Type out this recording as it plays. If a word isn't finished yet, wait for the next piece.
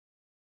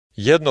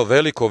Jedno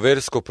veliko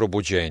versko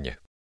probudjenje.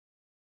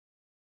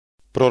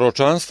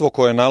 Proročanstvo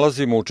koje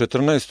nalazimo u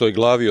 14.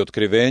 glavi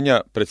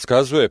Otkrivenja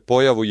predskazuje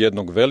pojavu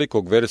jednog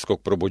velikog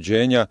verskog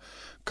probudjenja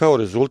kao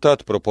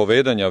rezultat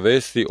propovedanja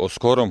vesti o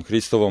skorom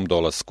Hristovom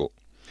dolasku.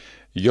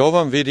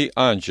 Jovan vidi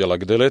anđela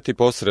gde leti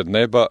posred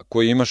neba,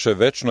 koji imaše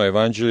večno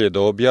evanđelje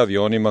da objavi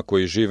onima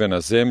koji žive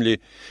na zemlji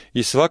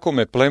i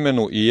svakome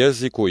plemenu i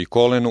jeziku i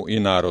kolenu i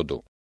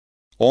narodu.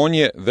 On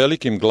je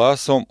velikim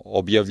glasom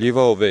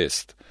objavljivao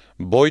vest: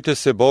 bojte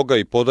se Boga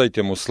i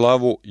podajte mu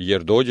slavu,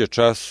 jer dođe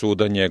čas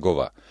suda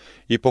njegova.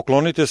 I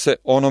poklonite se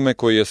onome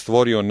koji je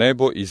stvorio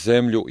nebo i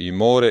zemlju i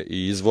more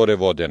i izvore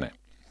vodene.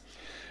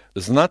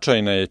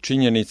 Značajna je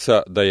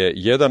činjenica da je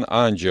jedan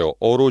anđeo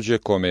oruđe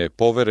kome je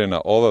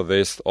poverena ova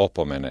vest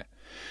opomene.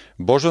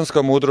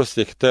 Božanska mudrost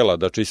je htela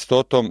da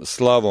čistotom,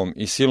 slavom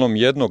i silom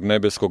jednog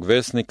nebeskog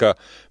vesnika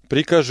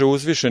prikaže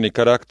uzvišeni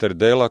karakter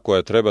dela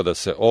koja treba da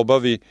se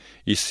obavi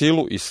i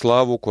silu i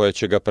slavu koja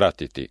će ga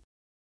pratiti.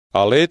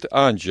 A let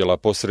anđela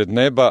posred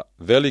neba,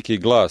 veliki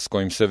glas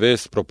kojim se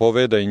vest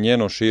propoveda i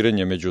njeno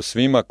širenje među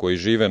svima koji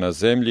žive na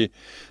zemlji,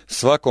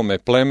 svakome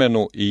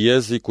plemenu i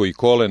jeziku i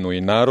kolenu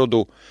i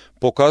narodu,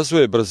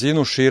 pokazuje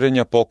brzinu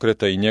širenja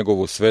pokreta i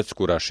njegovu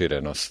svetsku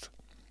raširenost.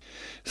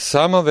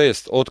 Sama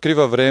vest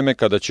otkriva vreme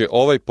kada će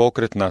ovaj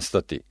pokret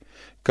nastati.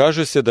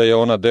 Kaže se da je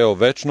ona deo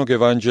večnog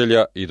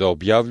evanđelja i da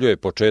objavljuje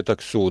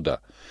početak suda.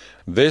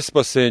 Vest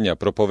spasenja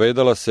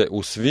propovedala se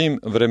u svim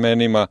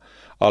vremenima,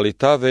 ali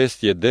ta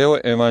vest je deo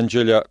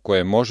evanđelja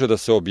koje može da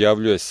se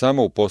objavljuje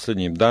samo u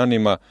posljednjim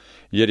danima,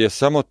 jer je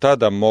samo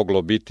tada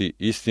moglo biti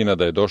istina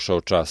da je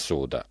došao čas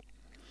suda.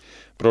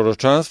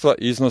 Proročanstva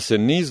iznose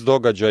niz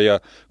događaja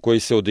koji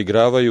se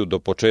odigravaju do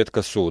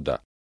početka suda.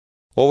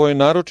 Ovo je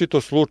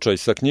naročito slučaj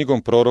sa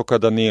knjigom proroka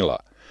Danila,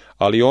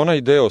 ali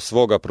onaj deo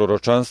svoga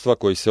proročanstva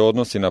koji se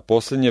odnosi na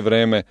posljednje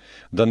vreme,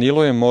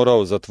 Danilo je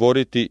morao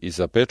zatvoriti i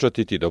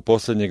zapečatiti do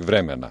posljednjeg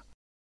vremena.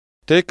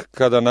 Tek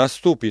kada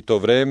nastupi to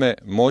vreme,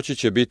 moći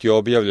će biti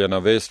objavljena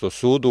vest o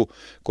sudu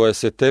koja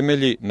se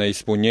temelji na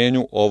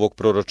ispunjenju ovog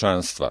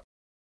proročanstva.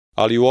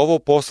 Ali u ovo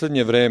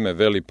posljednje vreme,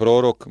 veli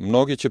prorok,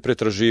 mnogi će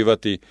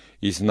pretraživati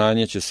i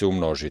znanje će se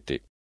umnožiti.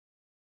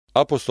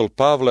 Apostol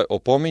Pavle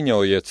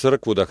opominjao je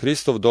crkvu da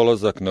Hristov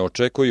dolazak ne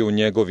očekuje u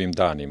njegovim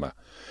danima,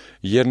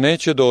 jer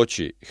neće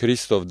doći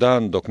Hristov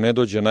dan dok ne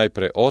dođe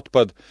najpre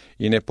otpad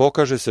i ne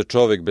pokaže se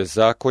čovek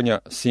bezakonja,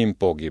 sin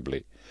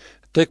pogibli.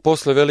 Tek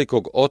posle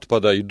velikog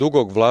otpada i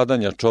dugog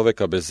vladanja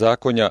čoveka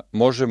bezakonja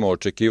možemo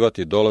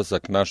očekivati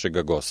dolazak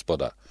našega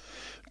Gospoda.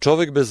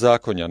 Čovek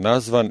bezakonja,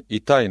 nazvan i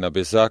tajna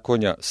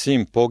bezakonja,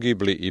 sin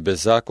pogibli i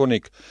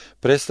bezakonik,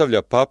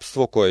 predstavlja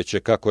papstvo koje će,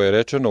 kako je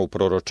rečeno u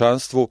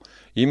proročanstvu,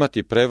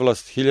 imati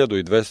prevlast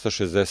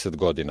 1260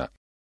 godina.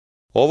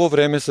 Ovo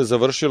vreme se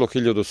završilo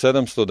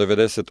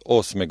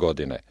 1798.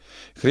 godine.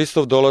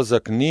 Hristov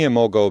dolazak nije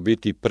mogao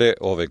biti pre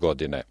ove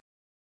godine.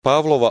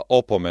 Pavlova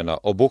opomena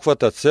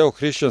obuhvata ceo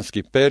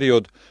hrišćanski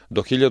period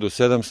do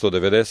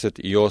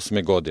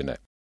 1798. godine.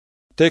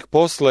 Tek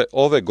posle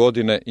ove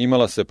godine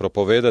imala se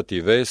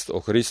propovedati vest o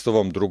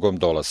Hristovom drugom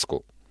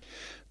dolasku.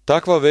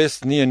 Takva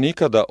vest nije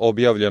nikada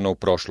objavljena u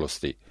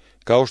prošlosti.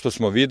 Kao što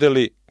smo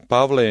videli,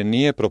 Pavle je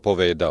nije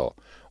propovedao.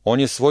 On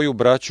je svoju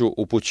braću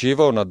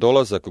upućivao na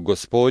dolazak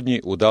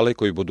Gospodnji u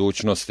dalekoj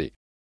budućnosti.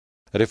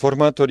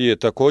 Reformatori je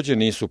također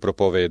nisu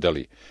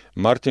propovedali.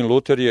 Martin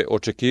Luter je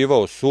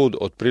očekivao sud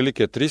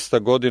otprilike 300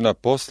 godina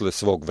posle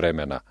svog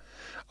vremena.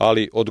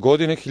 Ali od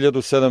godine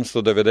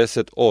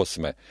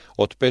 1798.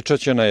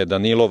 otpečaćena je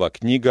Danilova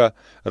knjiga,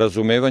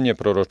 razumevanje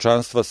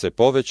proročanstva se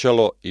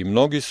povećalo i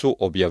mnogi su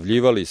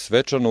objavljivali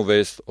svečanu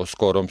vest o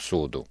skorom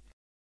sudu.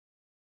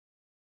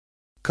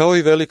 Kao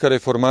i velika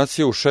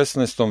reformacija u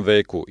 16.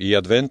 veku, i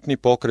adventni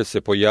pokret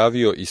se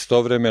pojavio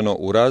istovremeno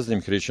u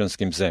raznim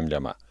hrišćanskim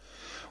zemljama.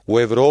 U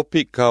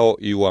Evropi, kao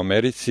i u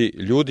Americi,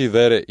 ljudi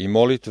vere i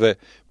molitve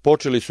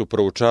počeli su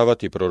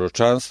proučavati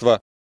proročanstva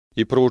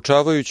i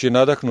proučavajući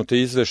nadahnute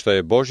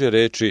izveštaje Božje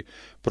reči,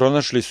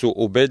 pronašli su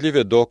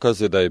ubedljive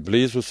dokaze da je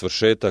blizu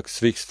svršetak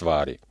svih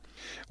stvari.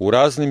 U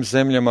raznim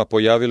zemljama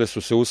pojavile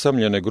su se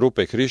usamljene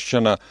grupe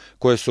hrišćana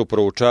koje su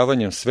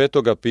proučavanjem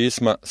Svetoga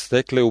pisma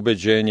stekle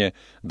ubeđenje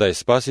da je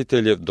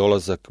Spasiteljev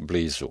dolazak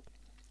blizu.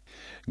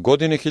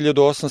 Godine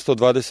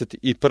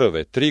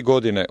 1821. 3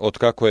 godine od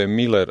kako je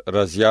Miller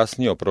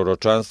razjasnio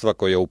proročanstva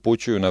koja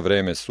upućuju na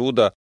vreme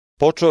suda,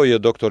 počeo je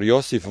dr.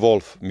 Josif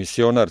Wolf,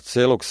 misionar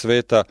celog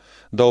sveta,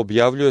 da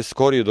objavljuje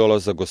skori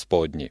dolazak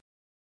Gospodnji.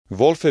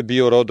 Wolf je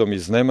bio rodom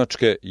iz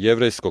Nemačke,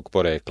 jevrejskog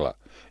porekla.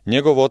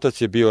 Njegov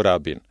otac je bio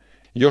rabin.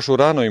 Još u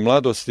ranoj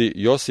mladosti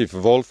Josif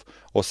Wolf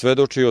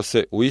osvedočio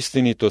se u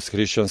istinitost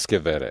hrišćanske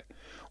vere.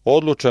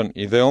 Odlučan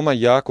i veoma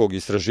jakog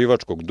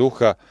istraživačkog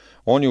duha,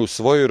 on je u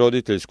svojoj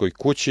roditeljskoj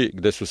kući,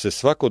 gde su se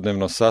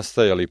svakodnevno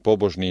sastajali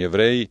pobožni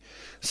Jevreji,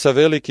 sa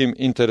velikim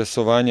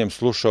interesovanjem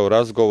slušao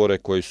razgovore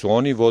koji su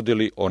oni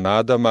vodili o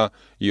nadama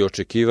i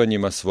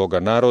očekivanjima svoga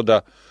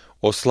naroda,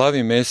 o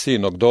slavi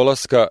Mesijinog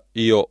dolaska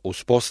i o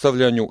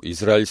uspostavljanju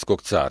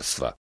Izraelskog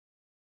carstva.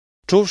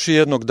 Čuvši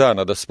jednog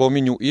dana da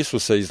spominju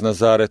Isusa iz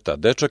Nazareta,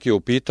 dečak je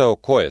upitao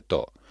ko je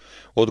to.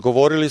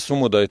 Odgovorili su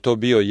mu da je to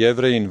bio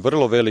Jevrejin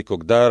vrlo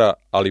velikog dara,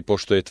 ali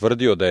pošto je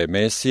tvrdio da je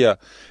Mesija,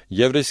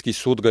 jevrejski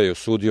sud ga je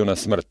osudio na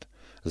smrt.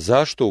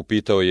 Zašto,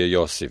 upitao je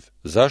Josif,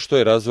 zašto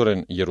je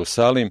razoren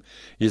Jerusalim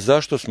i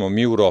zašto smo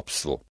mi u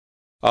ropstvu?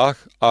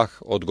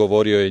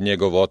 Odgovorio je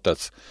njegov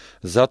otac,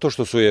 zato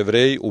što su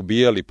Jevreji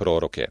ubijali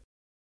proroke.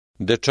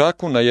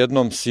 Dečaku na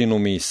jednom sinu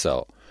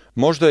misao,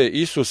 možda je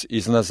Isus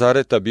iz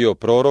Nazareta bio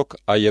prorok,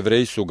 a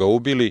Jevreji su ga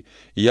ubili,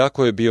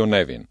 iako je bio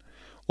nevin.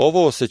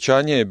 Ovo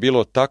osjećanje je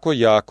bilo tako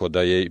jako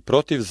da je i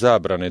protiv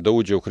zabrane da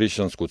uđe u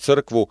hrišćansku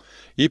crkvu,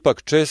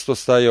 ipak često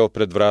stajao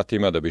pred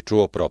vratima da bi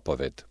čuo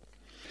propoved.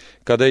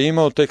 Kada je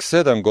imao tek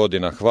 7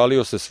 godina,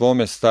 hvalio se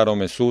svome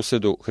starome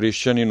susedu,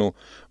 hrišćaninu,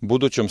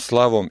 budućom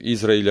slavom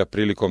Izraelja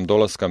prilikom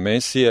dolaska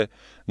Mesije,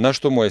 na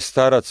što mu je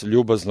starac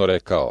ljubazno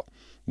rekao: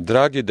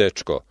 dragi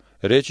dečko,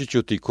 reći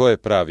ću ti ko je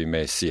pravi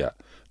Mesija.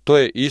 To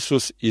je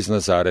Isus iz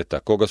Nazareta,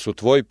 koga su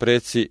tvoji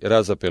preci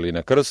razapeli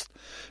na krst,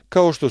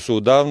 kao što su u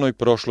davnoj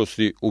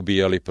prošlosti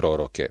ubijali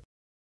proroke.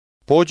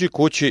 Pođi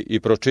kući i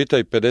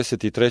pročitaj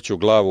 53.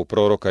 glavu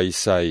proroka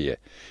Isaije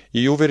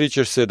i uvjerit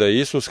ćeš se da je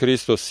Isus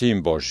Hristos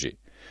sin Božji.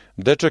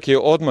 Dečak je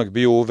odmah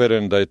bio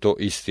uveren da je to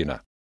istina.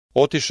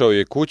 Otišao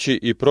je kući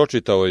i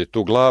pročitao je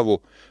tu glavu,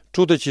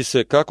 čudeći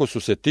se kako su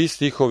se ti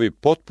stihovi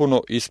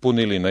potpuno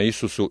ispunili na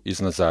Isusu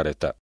iz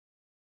Nazareta.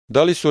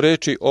 Da li su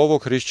reči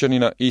ovog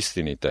hrišćanina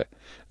istinite?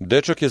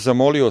 Dečak je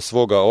zamolio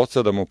svoga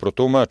oca da mu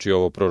protumači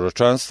ovo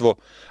proročanstvo,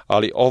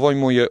 ali ovaj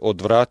mu je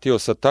odvratio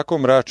sa tako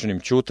mračnim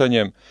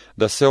ćutanjem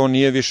da se on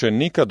nije više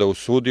nikada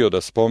usudio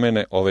da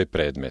spomene ovaj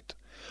predmet.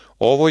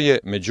 Ovo je,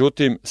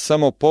 međutim,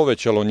 samo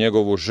povećalo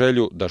njegovu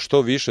želju da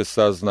što više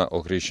sazna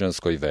o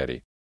hrišćanskoj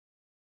veri.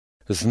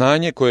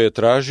 Znanje koje je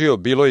tražio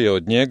bilo je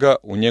od njega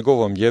u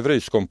njegovom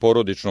jevrejskom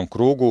porodičnom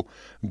krugu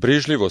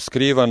brižljivo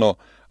skrivano,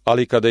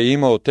 ali kada je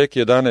imao tek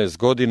 11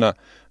 godina,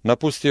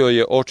 napustio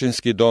je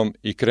očinski dom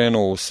i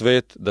krenuo u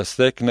svet da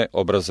stekne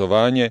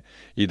obrazovanje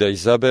i da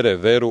izabere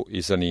veru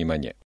i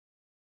zanimanje.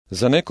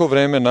 Za neko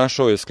vreme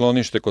našao je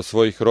sklonište kod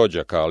svojih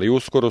rođaka, ali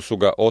uskoro su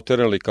ga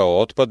oterali kao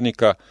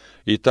otpadnika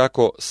i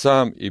tako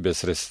sam i bez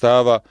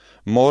sredstava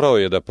morao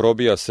je da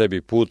probija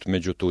sebi put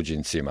među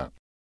tuđincima.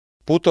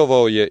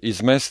 Putovao je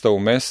iz mesta u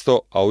mesto,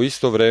 a u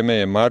isto vreme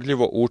je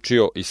marljivo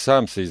učio i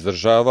sam se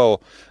izdržavao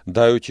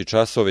dajući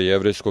časove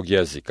jevrejskog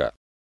jezika.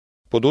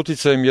 Pod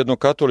uticajem jednog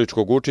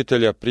katoličkog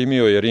učitelja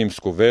primio je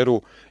rimsku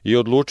veru i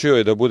odlučio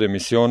je da bude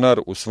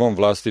misionar u svom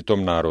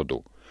vlastitom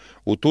narodu.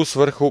 U tu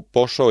svrhu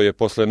pošao je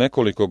posle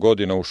nekoliko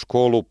godina u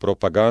školu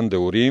propagande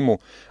u Rimu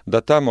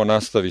da tamo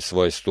nastavi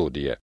svoje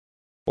studije.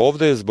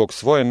 Ovde je zbog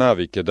svoje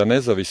navike da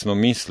nezavisno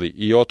misli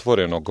i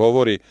otvoreno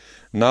govori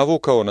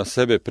navukao na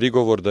sebe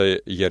prigovor da je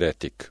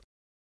jeretik.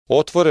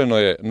 Otvoreno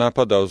je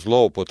napadao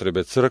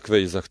zloupotrebe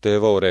crkve i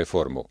zahtevao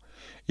reformu.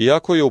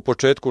 Iako je u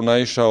početku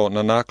naišao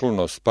na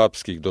naklonost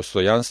papskih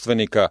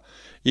dostojanstvenika,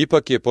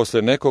 ipak je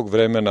posle nekog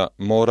vremena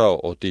morao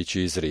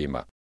otići iz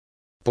Rima.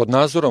 Pod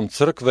nadzorom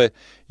crkve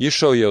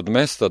išao je od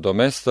mesta do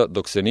mesta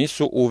dok se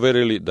nisu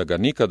uverili da ga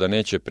nikada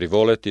neće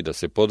privoleti da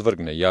se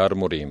podvrgne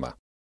jarmu Rima.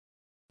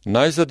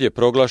 Najzad je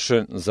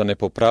proglašen za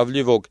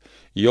nepopravljivog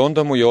i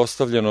onda mu je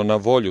ostavljeno na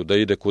volju da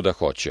ide kuda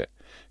hoće.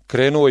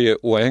 Krenuo je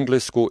u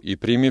Englesku i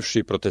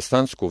primivši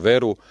protestantsku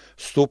veru,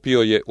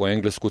 stupio je u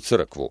englesku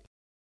crkvu.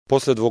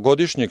 Posle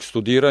dvogodišnjeg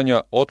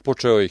studiranja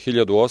otpočeo je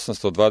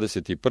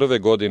 1821.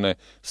 godine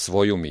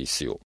svoju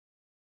misiju.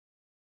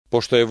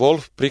 Pošto je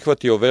Wolf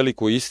prihvatio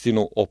veliku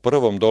istinu o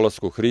prvom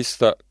dolasku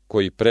Hrista,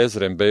 koji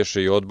prezren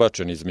beše i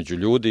odbačen između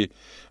ljudi,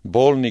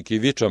 bolnik i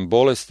vičan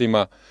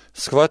bolestima,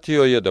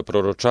 shvatio je da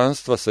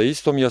proročanstva sa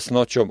istom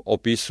jasnoćom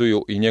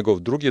opisuju i njegov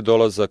drugi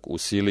dolazak u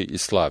sili i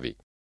slavi.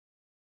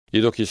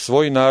 I dok je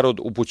svoj narod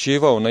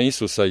upućivao na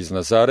Isusa iz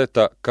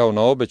Nazareta kao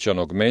na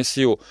obećanog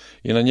Mesiju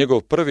i na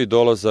njegov prvi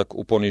dolazak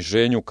u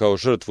poniženju kao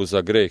žrtvu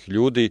za greh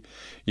ljudi,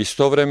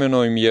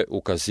 istovremeno im je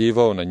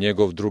ukazivao na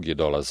njegov drugi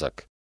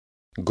dolazak.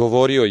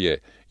 Govorio je: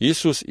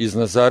 Isus iz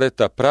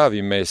Nazareta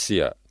pravi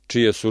Mesija,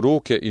 čije su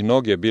ruke i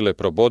noge bile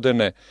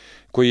probodene,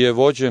 koji je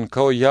vođen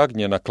kao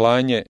jagnje na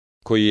klanje,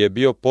 koji je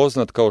bio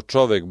poznat kao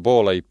čovek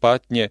bola i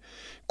patnje,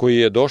 koji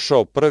je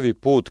došao prvi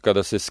put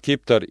kada se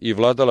skiptar i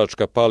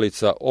vladalačka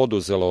palica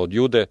oduzela od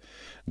Jude,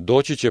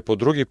 doći će po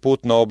drugi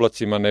put na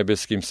oblacima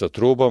nebeskim sa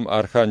trubom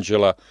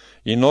arhanđela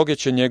i noge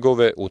će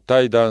njegove u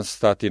taj dan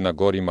stati na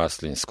gori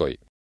Maslinskoj.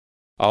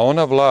 A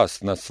ona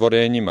vlast nad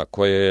stvorenjima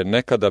koja je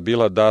nekada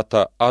bila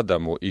data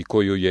Adamu i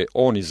koju je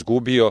on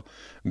izgubio,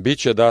 bit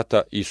će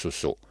data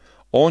Isusu.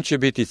 On će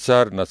biti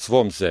car nad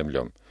svom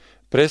zemljom.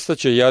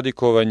 Prestaće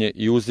jadikovanje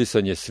i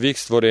uzdisanje svih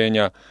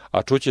stvorenja,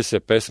 a čuće se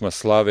pesma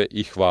slave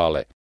i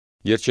hvale.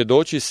 Jer će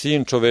doći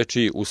sin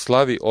čovečiji u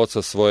slavi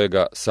oca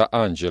svojega sa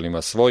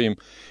anđelima svojim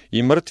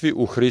i mrtvi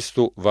u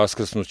Hristu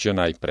vaskrsnuće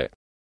najpre.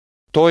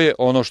 To je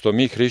ono što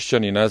mi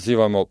hrišćani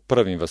nazivamo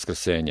prvim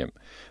vaskrsenjem.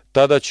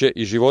 Tada će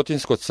i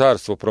životinjsko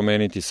carstvo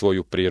promeniti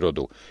svoju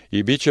prirodu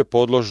i bit će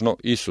podložno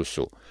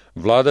Isusu.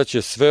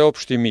 Vladaće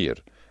sveopšti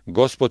mir.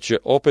 Gospod će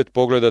opet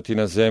pogledati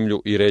na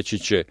zemlju i reći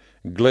će: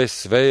 gle,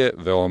 sve je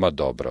veoma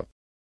dobro.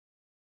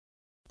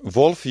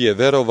 Wolf je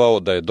verovao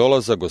da je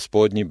dolazak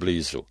Gospodnji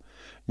blizu.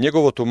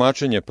 Njegovo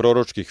tumačenje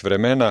proročkih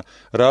vremena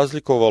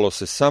razlikovalo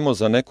se samo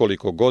za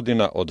nekoliko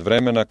godina od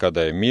vremena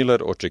kada je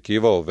Miller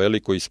očekivao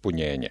veliko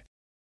ispunjenje.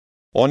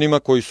 Onima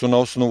koji su na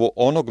osnovu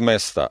onog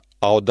mesta,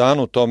 a o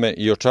danu tome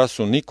i o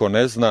času niko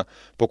ne zna,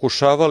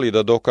 pokušavali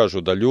da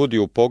dokažu da ljudi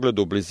u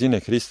pogledu blizine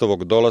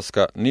Hristovog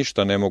dolaska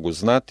ništa ne mogu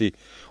znati,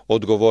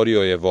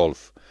 odgovorio je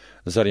Wolf.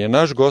 Zar je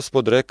naš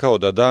Gospod rekao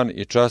da dan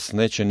i čas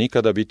neće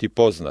nikada biti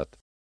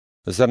poznat?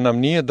 Zar nam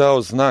nije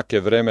dao znake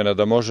vremena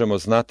da možemo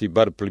znati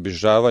bar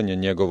približavanje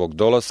njegovog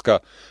dolaska,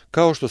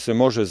 kao što se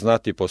može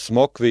znati po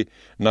smokvi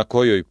na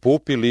kojoj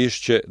pupi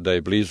lišće da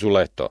je blizu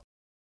leto?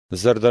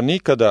 Zar da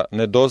nikada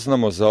ne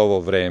doznamo za ovo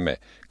vreme,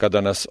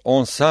 kada nas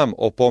on sam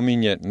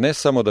opominje ne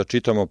samo da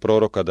čitamo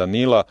proroka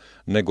Danila,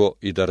 nego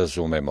i da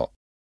razumemo?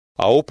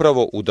 A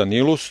upravo u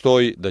Danilu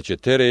stoji da će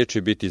te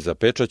reči biti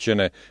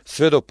zapečaćene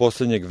sve do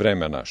posljednjeg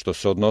vremena, što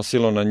se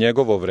odnosilo na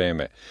njegovo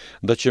vreme,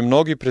 da će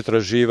mnogi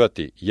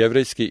pretraživati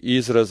jevrejski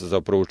izraz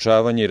za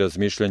proučavanje i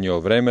razmišljanje o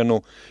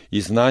vremenu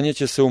i znanje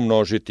će se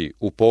umnožiti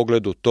u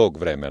pogledu tog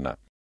vremena.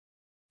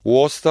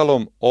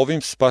 Uostalom,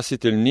 ovim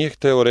spasitelj nije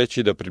hteo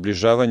reći da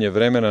približavanje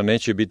vremena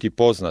neće biti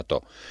poznato,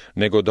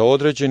 nego da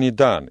određeni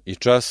dan i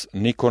čas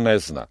niko ne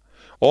zna.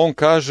 On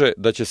kaže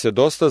da će se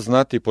dosta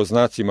znati po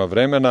znacima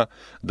vremena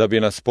da bi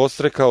nas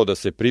podstrekao da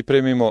se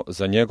pripremimo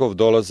za njegov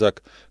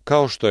dolazak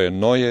kao što je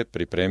Noje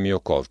pripremio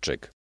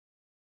kovčeg.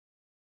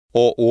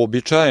 O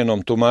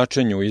uobičajenom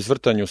tumačenju i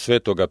izvrtanju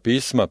Svetoga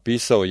pisma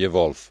pisao je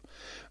Wolf.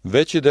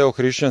 Veći deo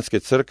hrišćanske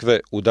crkve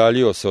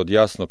udaljio se od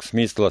jasnog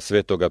smisla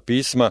Svetoga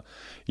pisma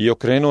i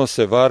okrenuo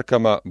se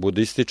varkama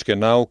budističke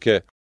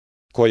nauke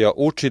koja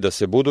uči da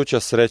se buduća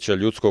sreća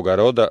ljudskoga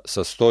roda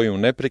sastoji u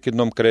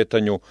neprekidnom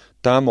kretanju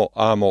tamo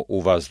amo u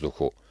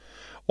vazduhu.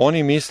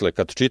 Oni misle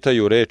kad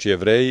čitaju reč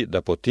Jevreji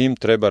da po tim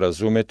treba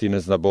razumeti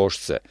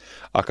neznabošce,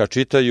 a kad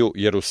čitaju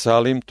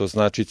Jerusalim to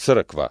znači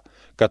crkva,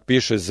 kad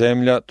piše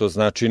zemlja to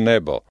znači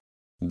nebo,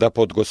 da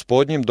pod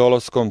Gospodnjim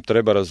dolaskom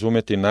treba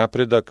razumeti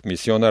napredak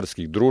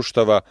misionarskih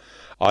društava,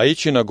 a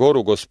ići na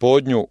goru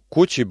Gospodnju,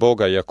 kući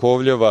Boga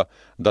Jakovljeva,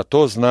 da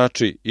to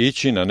znači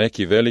ići na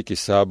neki veliki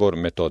sabor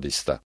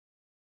metodista.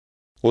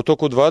 U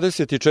toku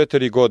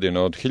 24 godine,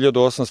 od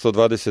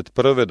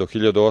 1821. do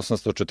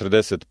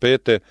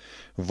 1845.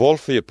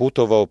 Wolf je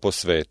putovao po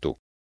svetu.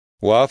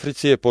 U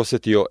Africi je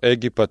posjetio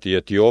Egipat i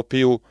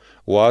Etiopiju,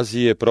 u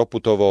Aziji je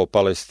proputovao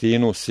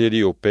Palestinu,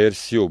 Siriju,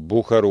 Persiju,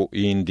 Buharu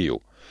i Indiju.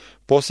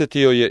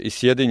 Posjetio je i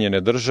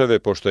Sjedinjene Države,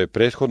 pošto je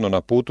prethodno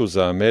na putu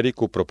za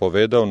Ameriku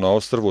propovedao na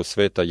ostrvu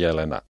Sveta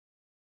Jelena.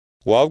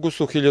 U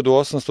avgustu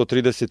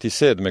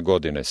 1837.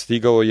 godine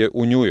stigao je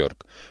u New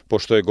York,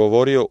 pošto je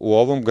govorio u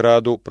ovom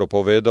gradu,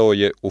 propovedao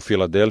je u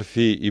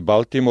Filadelfiji i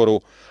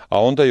Baltimoru,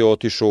 a onda je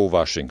otišao u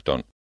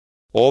Washington.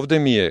 Ovde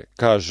mi je,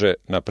 kaže,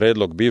 na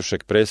predlog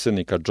bivšeg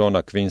predsjednika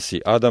Johna Quincy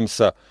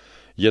Adamsa,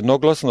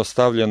 jednoglasno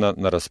stavljena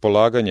na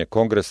raspolaganje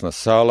kongresna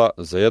sala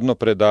za jedno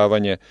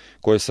predavanje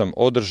koje sam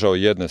održao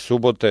jedne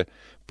subote,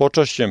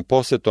 počašćen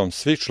posjetom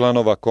svih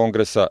članova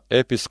kongresa,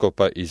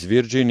 episkopa iz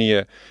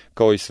Virginije,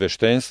 kao i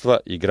sveštenstva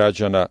i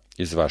građana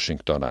iz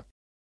Vašingtona.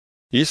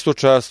 Istu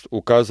čast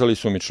ukazali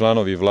su mi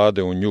članovi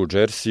vlade u New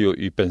Jerseyu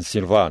i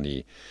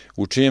Pensilvaniji,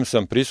 u čijem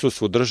sam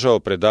prisustvu držao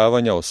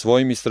predavanja o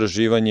svojim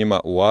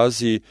istraživanjima u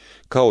Aziji,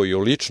 kao i o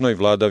ličnoj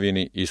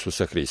vladavini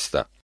Isusa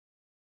Hrista.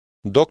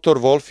 Dr.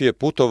 Wolf je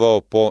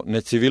putovao po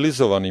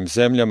necivilizovanim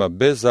zemljama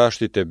bez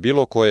zaštite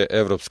bilo koje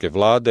evropske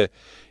vlade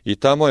i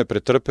tamo je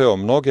pretrpeo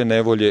mnoge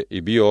nevolje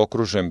i bio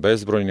okružen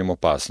bezbrojnim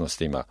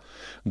opasnostima.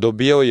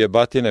 Dobijao je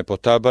batine po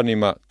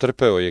tabanima,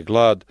 trpeo je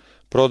glad,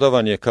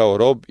 prodavan je kao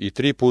rob i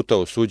 3 puta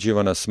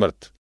osuđivan na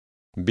smrt.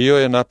 Bio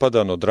je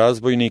napadan od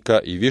razbojnika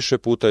i više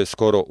puta je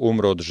skoro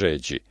umro od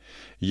žeđi.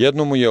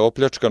 Jednom mu je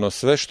opljačkano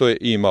sve što je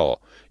imao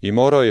i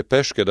morao je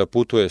peške da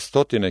putuje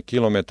 100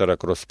 kilometara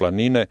kroz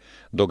planine,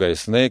 dok ga je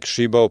sneg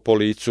šibao po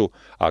licu,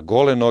 a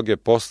gole noge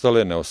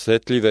postale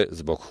neosjetljive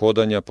zbog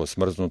hodanja po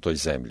smrznutoj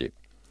zemlji.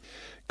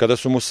 Kada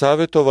su mu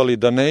savjetovali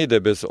da ne ide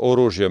bez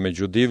oružja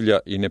među divlja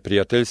i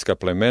neprijateljska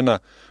plemena,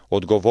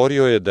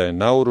 odgovorio je da je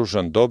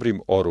naoružan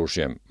dobrim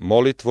oružjem,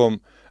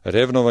 molitvom,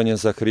 revnovanjem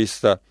za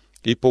Hrista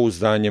i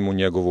pouzdanjem u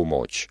njegovu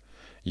moć.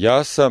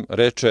 Ja sam,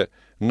 reče,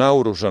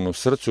 naoružan u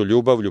srcu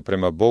ljubavlju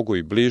prema Bogu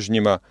i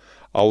bližnjima,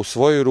 a u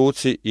svojoj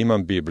ruci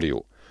imam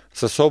Bibliju.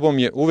 Sa sobom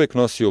je uvek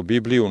nosio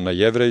Bibliju na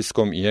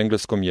jevrejskom i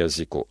engleskom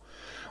jeziku.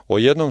 O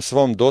jednom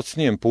svom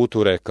docnijem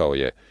putu rekao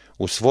je,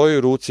 u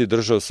svojoj ruci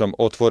držao sam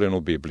otvorenu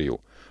Bibliju.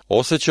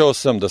 Osjećao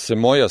sam da se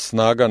moja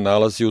snaga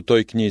nalazi u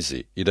toj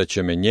knjizi i da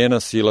će me njena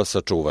sila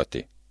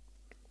sačuvati.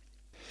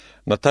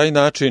 Na taj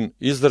način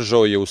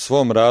izdržao je u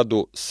svom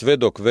radu sve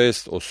dok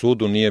vest o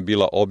sudu nije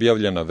bila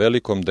objavljena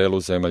velikom delu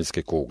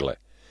zemaljske kugle.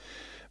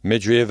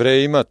 Među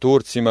Jevrejima,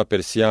 Turcima,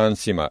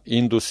 Persijancima,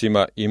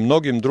 Indusima i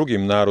mnogim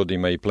drugim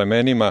narodima i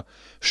plemenima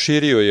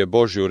širio je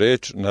Božju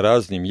reč na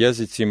raznim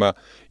jezicima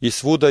i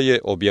svuda je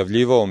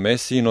objavljivao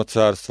Mesijino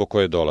carstvo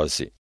koje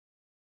dolazi.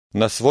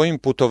 Na svojim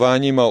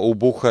putovanjima u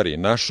Buhari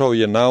našao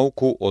je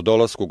nauku o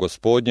dolasku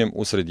Gospodnjem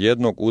usred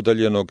jednog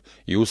udaljenog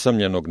i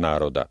usamljenog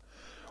naroda.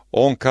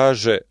 On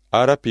kaže,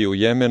 Arapi u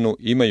Jemenu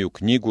imaju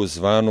knjigu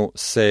zvanu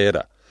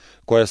Sera,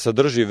 koja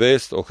sadrži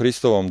vest o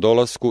Hristovom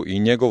dolasku i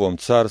njegovom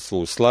carstvu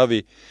u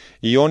slavi,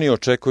 i oni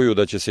očekuju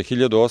da će se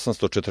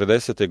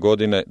 1840.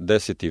 godine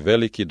desiti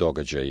veliki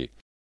događaji.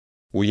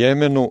 U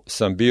Jemenu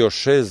sam bio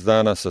 6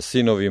 dana sa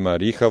sinovima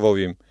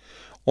Rihavovim.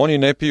 Oni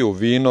ne piju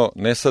vino,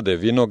 ne sade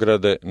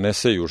vinograde, ne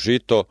seju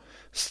žito,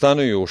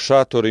 stanuju u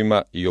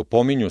šatorima i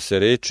opominju se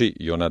reči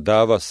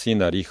Jonadava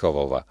sina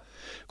Rihavova.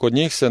 Kod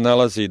njih se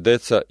nalazi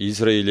deca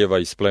Izraeljeva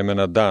iz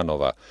plemena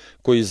Danova,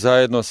 koji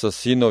zajedno sa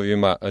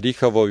sinovima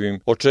Rihavovim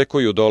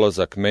očekuju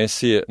dolazak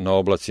Mesije na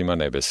oblacima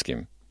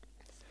nebeskim.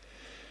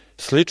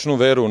 Sličnu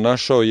veru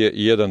našao je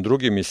i jedan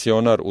drugi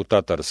misionar u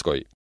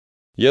Tatarskoj.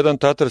 Jedan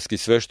tatarski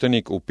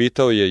sveštenik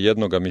upitao je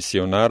jednoga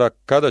misionara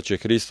kada će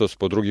Hristos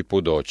po drugi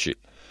put doći.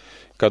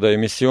 Kada je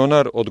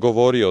misionar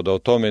odgovorio da o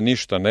tome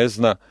ništa ne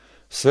zna,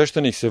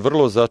 sveštenik se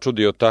vrlo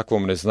začudio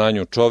takvom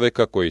neznanju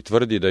čoveka koji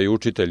tvrdi da je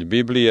učitelj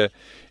Biblije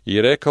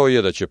i rekao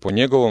je da će po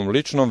njegovom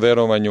ličnom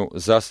verovanju,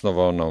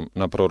 zasnovanom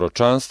na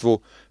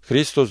proročanstvu,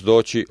 Hristos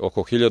doći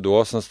oko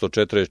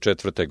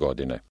 1844.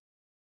 godine.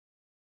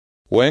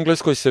 U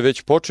Engleskoj se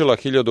već počela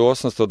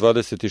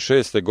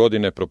 1826.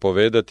 godine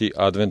propovedati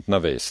adventna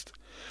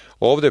vest.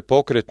 Ovde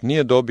pokret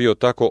nije dobio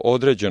tako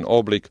određen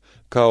oblik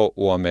kao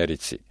u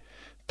Americi.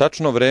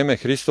 Tačno vreme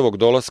Hristovog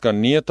dolaska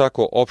nije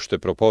tako opšte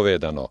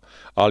propovedano,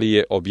 ali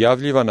je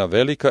objavljivana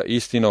velika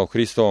istina o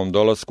Hristovom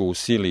dolasku u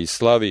sili i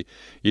slavi,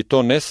 i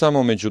to ne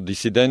samo među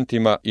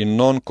disidentima i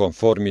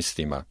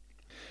nonkonformistima.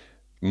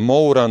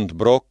 Mourant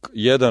Brock,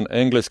 jedan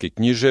engleski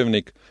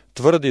književnik,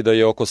 tvrdi da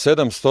je oko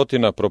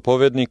 700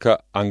 propovednika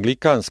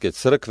Anglikanske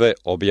crkve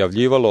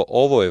objavljivalo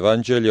ovo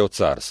evanđelje o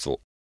carstvu.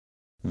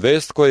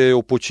 Vest koja je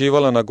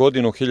upućivala na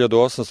godinu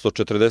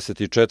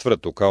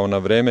 1844. kao na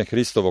vreme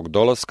Hristovog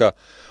dolaska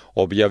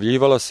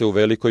objavljivala se u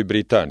Velikoj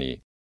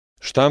Britaniji.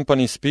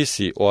 Štampani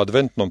spisi o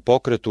adventnom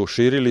pokretu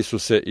širili su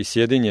se iz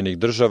Sjedinjenih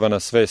Država na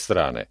sve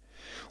strane.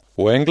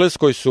 U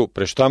Engleskoj su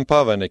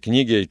preštampavane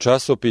knjige i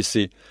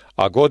časopisi,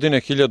 a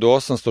godine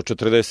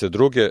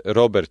 1842.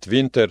 Robert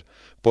Winter,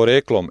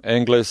 poreklom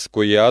Engles,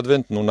 koji je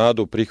adventnu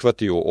nadu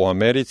prihvatio u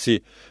Americi,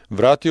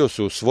 vratio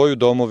se u svoju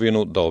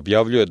domovinu da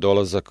objavljuje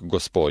dolazak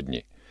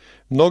Gospodnji.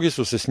 Mnogi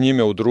su se s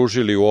njime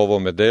udružili u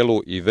ovome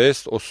delu i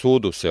vest o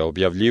sudu se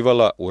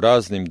objavljivala u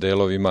raznim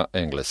delovima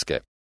Engleske.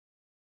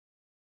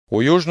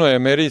 U Južnoj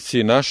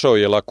Americi našao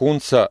je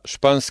Lacunza,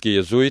 španski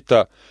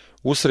jezuita,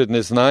 usred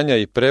neznanja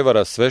i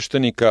prevara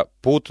sveštenika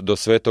put do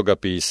Svetoga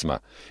pisma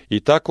i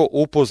tako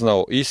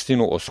upoznao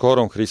istinu o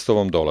skorom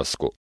Hristovom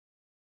dolasku.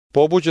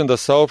 Pobuđen da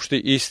saopšti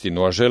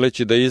istinu, a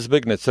želeći da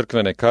izbegne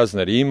crkvene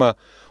kazne Rima,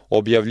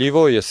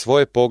 objavljivao je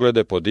svoje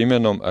poglede pod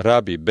imenom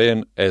Rabi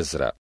Ben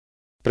Ezra,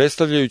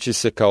 predstavljajući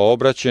se kao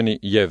obraćeni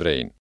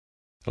Jevrejin.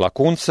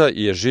 Lacunza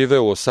je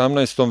živeo u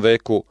 18.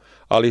 veku,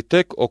 ali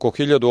tek oko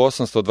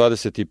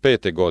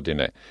 1825.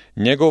 godine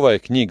njegova je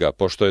knjiga,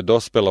 pošto je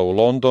dospela u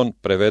London,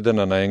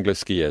 prevedena na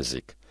engleski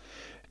jezik.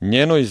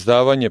 Njeno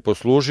izdavanje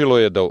poslužilo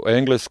je da u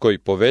Engleskoj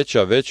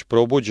poveća već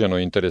probuđeno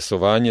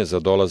interesovanje za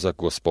dolazak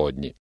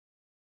Gospodnji.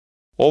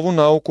 Ovu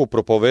nauku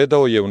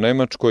propovedao je u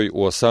Nemačkoj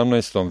u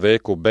 18.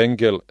 veku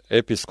Bengel,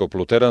 episkop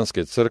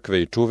luteranske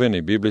crkve i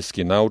čuveni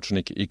biblijski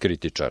naučnik i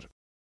kritičar.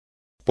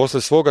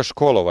 Posle svoga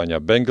školovanja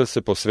Bengel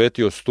se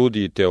posvetio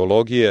studiji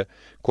teologije,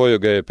 koju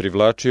ga je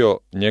privlačio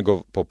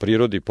njegov po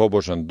prirodi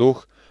pobožan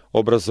duh,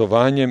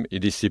 obrazovanjem i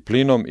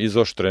disciplinom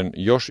izoštren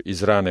još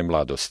iz rane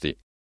mladosti.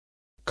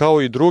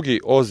 Kao i drugi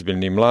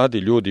ozbiljni mladi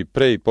ljudi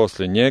pre i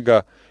posle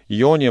njega,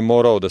 i on je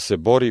morao da se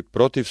bori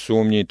protiv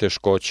sumnji i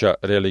teškoća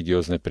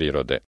religiozne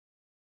prirode.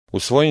 U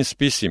svojim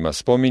spisima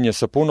spominje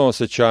sa puno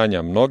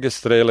osjećanja mnoge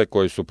strele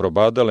koje su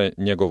probadale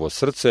njegovo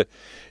srce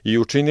i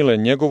učinile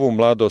njegovu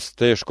mladost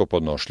teško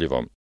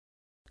podnošljivom.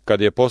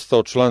 Kad je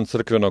postao član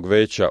crkvenog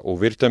veća u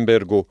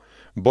Wirtembergu,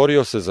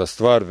 borio se za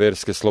stvar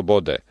verske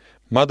slobode,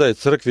 mada je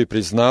crkvi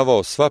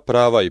priznavao sva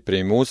prava i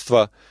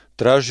preimućstva,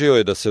 tražio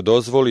je da se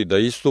dozvoli da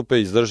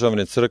istupe iz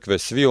državne crkve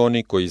svi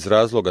oni koji iz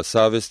razloga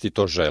savesti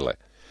to žele.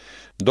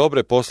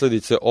 Dobre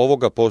posljedice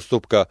ovoga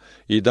postupka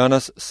i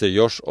danas se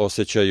još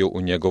osjećaju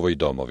u njegovoj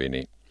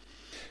domovini.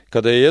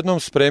 Kada je jednom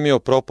spremio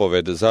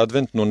propoved za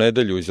adventnu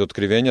nedelju iz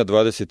Otkrivenja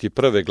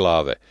 21.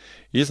 glave,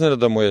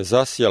 iznenada mu je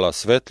zasjala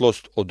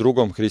svetlost o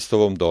drugom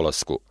Hristovom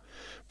dolasku.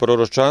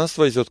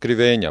 Proročanstva iz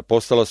Otkrivenja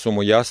postala su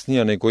mu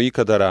jasnija nego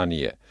ikada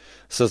ranije.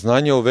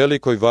 Saznanje o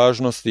velikoj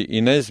važnosti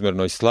i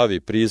neizmjernoj slavi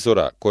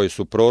prizora koje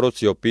su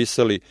proroci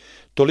opisali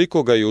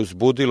toliko ga je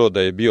uzbudilo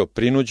da je bio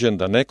prinuđen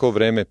da neko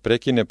vreme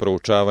prekine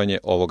proučavanje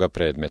ovoga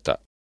predmeta.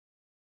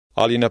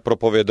 Ali na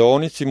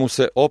propovedaonici mu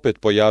se opet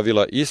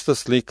pojavila ista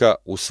slika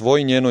u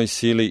svoj njenoj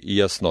sili i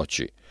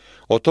jasnoći.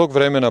 Od tog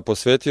vremena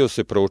posvetio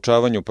se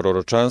proučavanju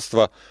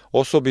proročanstva,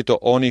 osobito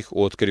onih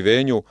u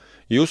Otkrivenju,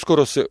 i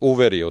uskoro se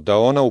uverio da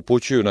ona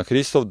upućuju na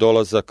Hristov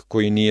dolazak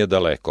koji nije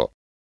daleko.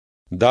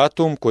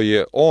 Datum koji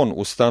je on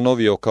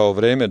ustanovio kao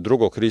vreme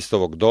drugog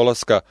Hristovog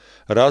dolaska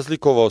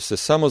razlikovao se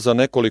samo za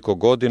nekoliko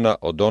godina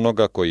od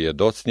onoga koji je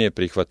docnije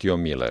prihvatio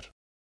Miller.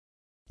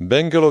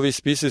 Bengelovi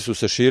spisi su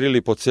se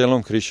širili po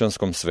celom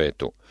hrišćanskom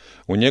svetu.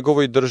 U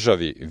njegovoj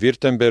državi,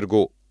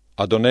 Virtembergu,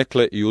 a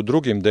donekle i u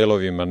drugim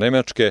delovima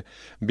Nemačke,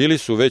 bili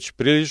su već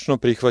prilično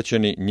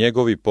prihvaćeni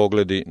njegovi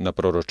pogledi na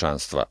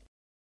proročanstva.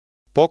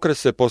 Pokret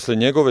se posle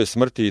njegove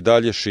smrti i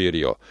dalje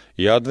širio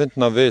i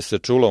adventna vest se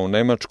čula u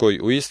Nemačkoj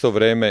u isto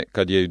vreme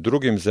kad je i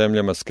drugim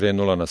zemljama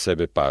skrenula na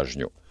sebe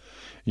pažnju.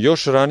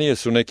 Još ranije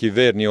su neki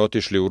verni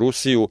otišli u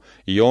Rusiju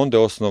i onda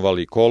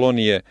osnovali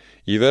kolonije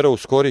i vera u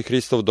skori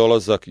Hristov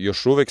dolazak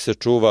još uvek se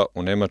čuva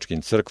u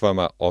nemačkim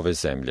crkvama ove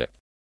zemlje.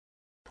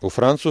 U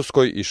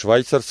Francuskoj i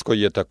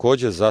Švajcarskoj je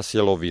takođe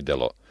zasjelo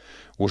videlo.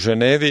 U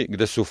Ženevi,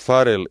 gde su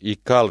Farel i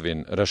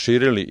Calvin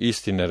raširili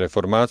istine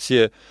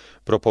reformacije,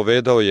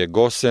 propovedao je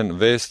Gosen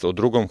vest o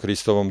drugom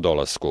Hristovom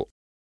dolasku.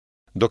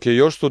 Dok je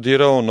još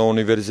studirao na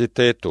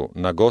univerzitetu,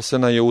 na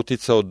Gosena je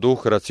uticao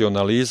duh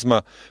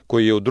racionalizma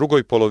koji je u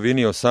drugoj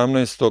polovini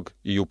 18.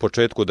 i u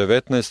početku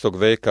 19.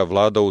 veka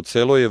vladao u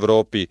celoj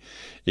Evropi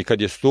i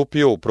kad je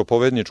stupio u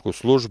propovedničku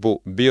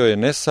službu bio je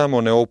ne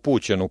samo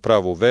neupućen u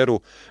pravu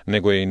veru,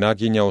 nego je i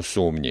naginjao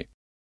sumnji.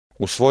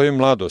 U svojoj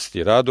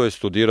mladosti rado je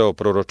studirao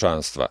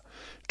proročanstva.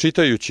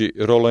 Čitajući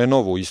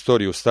Rolenovu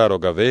istoriju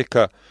staroga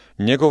veka,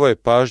 njegova je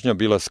pažnja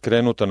bila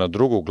skrenuta na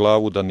drugu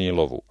glavu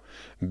Danilovu.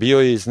 Bio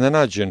je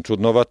iznenađen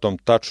čudnovatom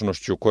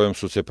tačnošću kojom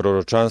su se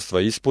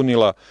proročanstva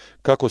ispunila,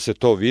 kako se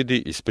to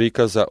vidi iz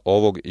prikaza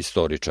ovog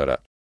istoričara.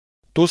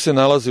 Tu se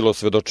nalazilo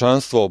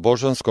svedočanstvo o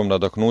božanskom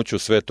nadahnuću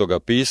Svetoga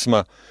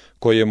pisma,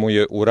 koje mu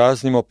je u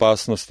raznim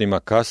opasnostima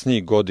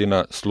kasnijih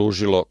godina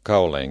služilo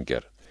kao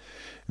lenger.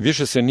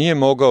 Više se nije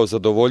mogao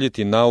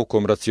zadovoljiti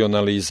naukom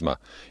racionalizma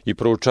i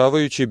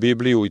proučavajući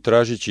Bibliju i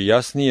tražići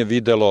jasnije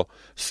videlo,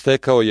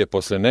 stekao je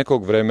posle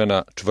nekog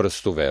vremena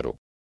čvrstu veru.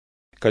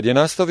 Kad je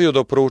nastavio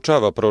da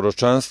proučava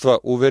proročanstva,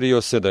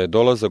 uverio se da je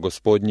dolazak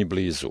Gospodnji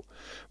blizu.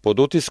 Pod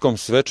utiskom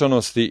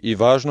svečanosti i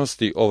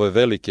važnosti ove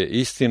velike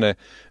istine,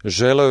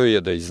 želeo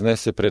je da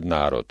iznese pred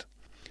narod.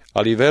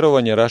 Ali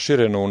verovanje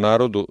rašireno u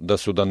narodu da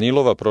su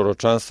Danilova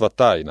proročanstva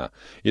tajna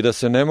i da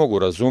se ne mogu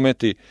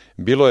razumeti,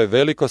 bilo je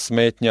veliko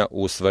smetnja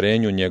u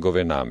ostvarenju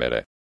njegove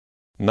namere.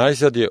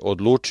 Najzad je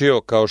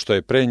odlučio, kao što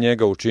je pre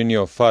njega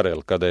učinio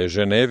Farel kada je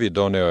Ženevi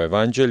doneo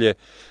evanđelje,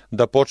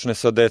 da počne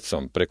sa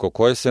decom, preko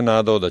koje se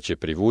nadao da će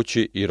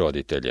privući i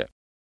roditelje.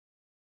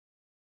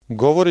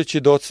 Govoreći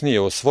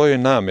docnije o svojoj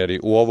nameri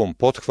u ovom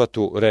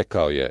pothvatu,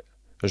 rekao je: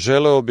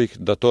 želeo bih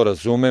da to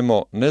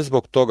razumemo ne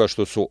zbog toga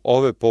što su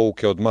ove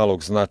pouke od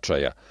malog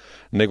značaja,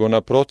 nego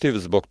naprotiv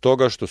zbog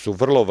toga što su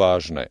vrlo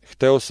važne.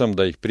 Hteo sam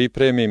da ih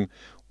pripremim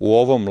u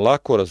ovom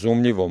lako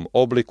razumljivom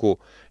obliku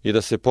i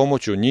da se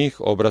pomoću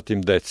njih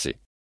obratim deci.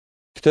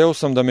 Hteo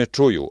sam da me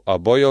čuju, a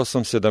bojao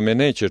sam se da me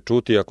neće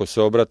čuti ako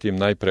se obratim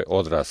najpre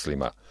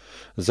odraslima.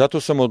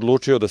 Zato sam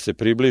odlučio da se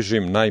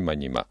približim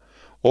najmanjima.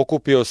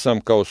 Okupio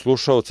sam kao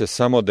slušaoce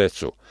samo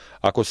decu.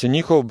 Ako se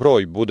njihov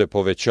broj bude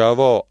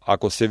povećavao,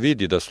 ako se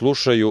vidi da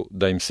slušaju,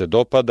 da im se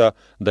dopada,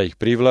 da ih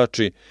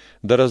privlači,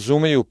 da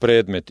razumeju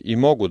predmet i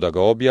mogu da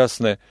ga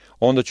objasne,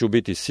 onda ću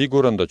biti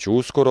siguran da ću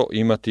uskoro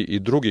imati i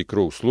drugi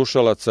krug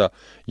slušalaca,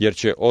 jer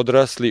će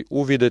odrasli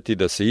uvideti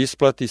da se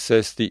isplati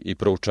sesti i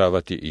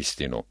proučavati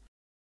istinu.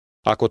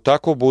 Ako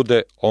tako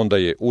bude, onda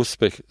je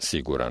uspeh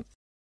siguran.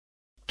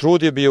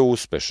 Trud je bio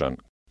uspešan.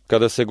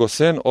 Kada se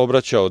Gosen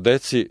obraćao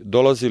deci,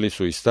 dolazili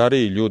su i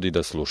stariji ljudi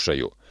da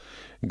slušaju.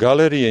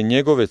 Galerije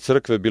njegove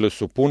crkve bile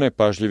su pune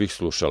pažljivih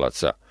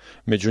slušalaca.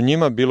 Među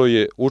njima bilo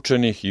je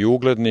učenih i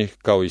uglednih,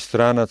 kao i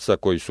stranaca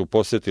koji su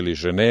posetili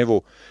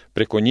Ženevu,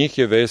 preko njih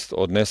je vest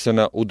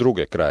odnesena u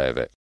druge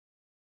krajeve.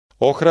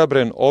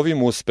 Ohrabren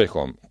ovim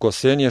uspehom,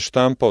 Gosen je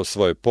štampao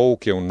svoje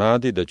pouke u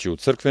nadi da će u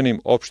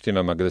crkvenim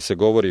opštinama gde se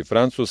govori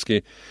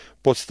francuski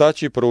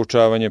podstaći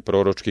proučavanje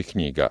proročkih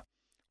knjiga.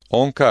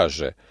 On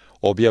kaže: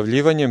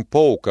 objavljivanjem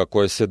pouka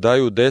koje se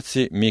daju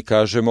deci, mi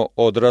kažemo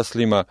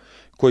odraslima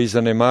koji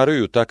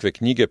zanemaruju takve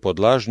knjige pod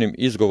lažnim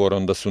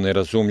izgovorom da su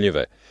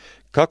nerazumljive.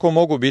 Kako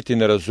mogu biti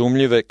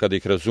nerazumljive kad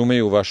ih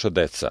razumeju vaša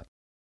deca?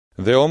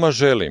 Veoma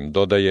želim,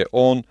 dodaje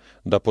on,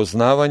 da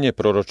poznavanje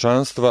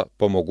proročanstva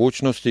po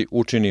mogućnosti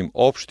učinim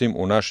opštim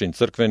u našim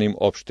crkvenim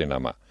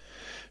opštinama.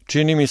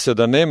 Čini mi se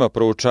da nema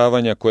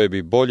proučavanja koje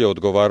bi bolje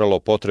odgovaralo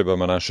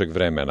potrebama našeg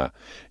vremena.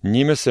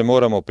 Njime se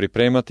moramo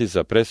pripremati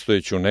za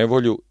predstojeću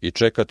nevolju i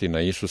čekati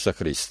na Isusa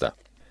Hrista.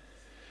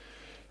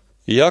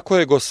 Iako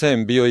je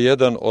Gosen bio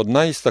jedan od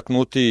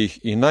najistaknutijih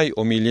i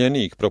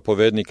najomiljenijih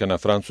propovednika na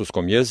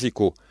francuskom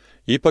jeziku,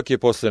 ipak je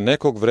posle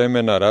nekog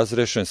vremena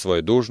razrešen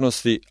svoje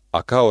dužnosti,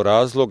 a kao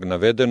razlog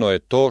navedeno je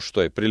to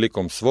što je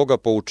prilikom svoga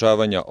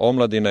poučavanja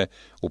omladine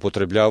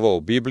upotrebljavao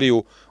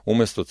Bibliju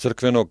umesto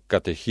crkvenog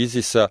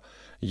katehizisa,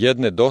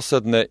 jedne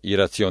dosadne i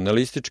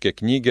racionalističke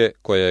knjige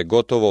koja je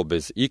gotovo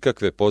bez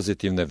ikakve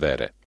pozitivne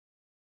vere.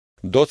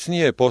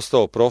 Docnije je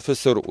postao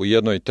profesor u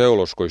jednoj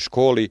teološkoj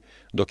školi,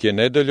 dok je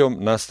nedeljom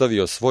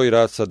nastavio svoj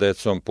rad sa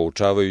decom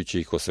poučavajući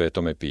ih o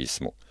Svetome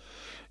pismu.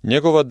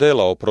 Njegova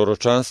dela o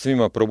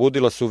proročanstvima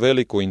probudila su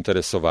veliko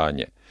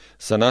interesovanje.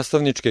 Sa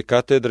nastavničke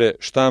katedre,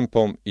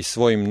 štampom i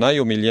svojim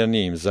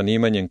najomiljenijim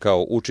zanimanjem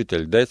kao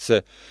učitelj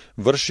dece,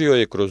 vršio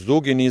je kroz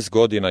dugi niz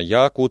godina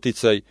jak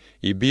uticaj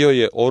i bio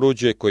je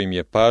oruđe kojim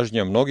je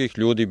pažnja mnogih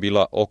ljudi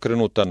bila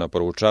okrenuta na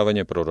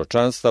proučavanje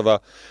proročanstava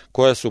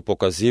koja su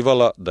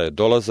pokazivala da je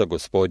dolazak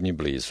Gospodnji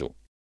blizu.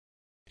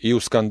 I u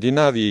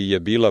Skandinaviji je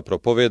bila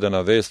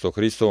propovedana vest o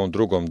Hristovom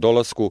drugom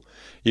dolasku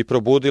i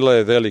probudila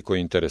je veliko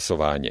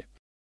interesovanje.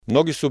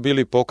 Mnogi su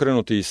bili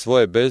pokrenuti iz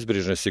svoje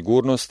bezbrižne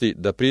sigurnosti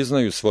da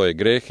priznaju svoje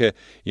grehe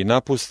i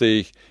napuste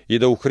ih i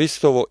da u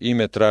Hristovo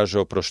ime traže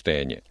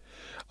oproštenje.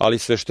 Ali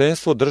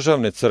sveštenstvo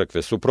državne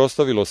crkve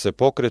suprotstavilo se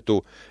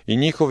pokretu i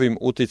njihovim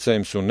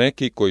uticajem su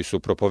neki koji su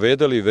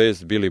propovedali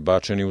vest bili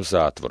bačeni u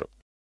zatvor.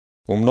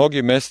 U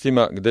mnogim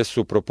mestima gde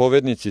su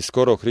propovednici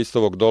skoro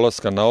Hristovog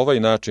dolaska na ovaj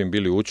način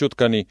bili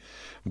ućutkani,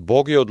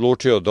 Bog je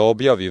odlučio da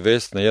objavi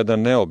vest na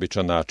jedan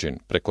neobičan način,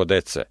 preko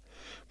dece.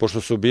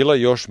 Pošto su bila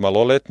još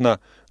maloletna,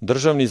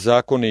 državni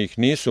zakoni ih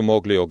nisu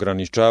mogli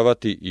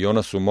ograničavati i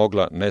ona su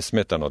mogla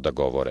nesmetano da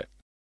govore.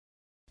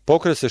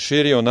 Pokret se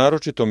širio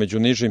naročito među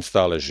nižim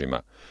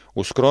staležima.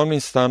 U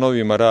skromnim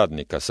stanovima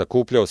radnika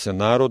sakupljao se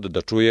narod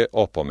da čuje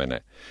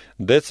opomene.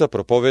 Deca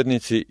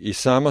propovednici i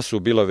sama su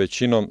bila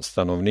većinom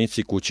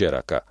stanovnici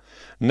kućeraka.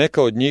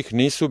 Neka od njih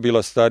nisu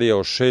bila starija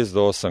od 6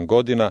 do 8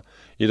 godina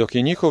i dok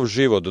je njihov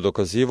život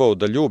dokazivao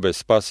da ljube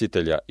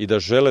Spasitelja i da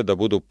žele da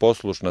budu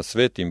poslušna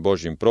svetim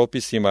Božjim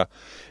propisima,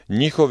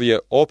 njihov je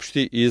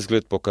opšti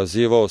izgled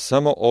pokazivao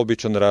samo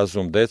običan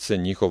razum dece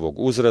njihovog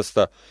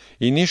uzrasta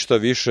i ništa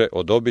više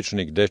od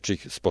običnih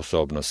dečjih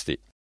sposobnosti.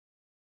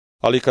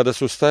 Ali kada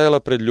su stajala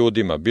pred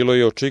ljudima, bilo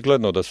je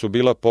očigledno da su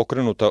bila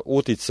pokrenuta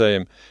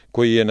uticajem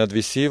koji je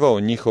nadvisivao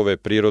njihove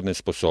prirodne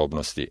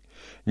sposobnosti.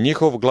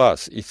 Njihov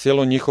glas i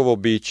cijelo njihovo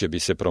biće bi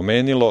se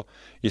promenilo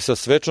i sa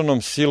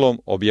svečanom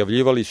silom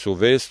objavljivali su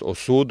vest o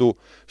sudu,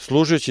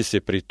 služeći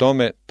se pri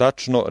tome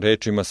tačno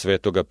rečima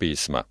Svetoga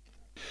pisma.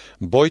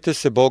 Bojte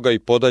se Boga i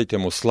podajte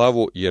mu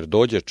slavu, jer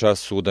dođe čas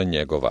suda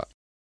njegova.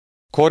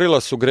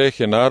 Korila su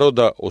grehe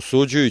naroda,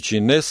 osuđujući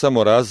ne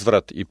samo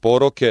razvrat i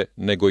poroke,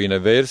 nego i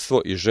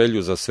neverstvo i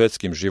želju za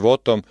svetskim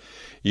životom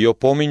i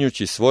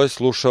opominjući svoje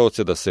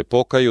slušaoce da se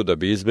pokaju da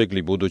bi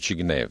izbegli budući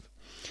gnev.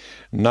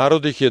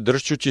 Narod ih je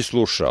dršćući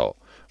slušao.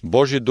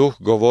 Božji duh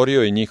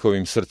govorio je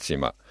njihovim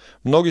srcima.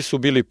 Mnogi su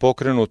bili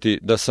pokrenuti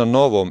da sa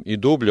novom i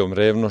dubljom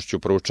revnošću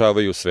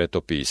proučavaju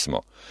Sveto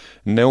pismo.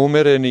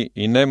 Neumereni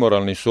i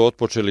nemoralni su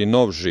otpočeli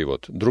nov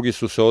život, drugi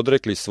su se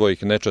odrekli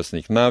svojih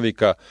nečasnih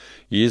navika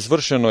i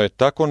izvršeno je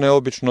tako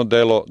neobično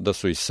delo da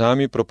su i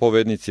sami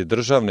propovednici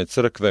državne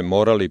crkve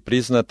morali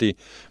priznati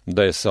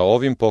da je sa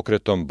ovim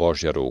pokretom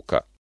Božja ruka.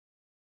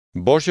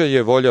 Božja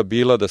je volja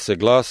bila da se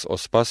glas o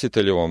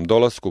Spasiteljovom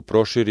dolasku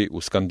proširi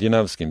u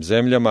skandinavskim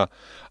zemljama,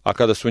 a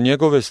kada su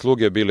njegove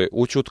sluge bile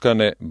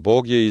ućutkane,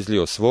 Bog je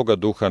izlio svoga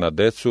duha na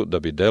decu da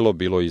bi delo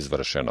bilo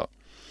izvršeno.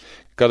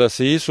 Kada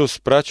se Isus,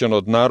 praćen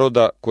od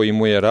naroda koji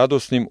mu je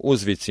radosnim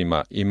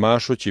uzvicima i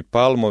mašući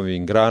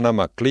palmovim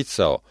granama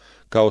klicao,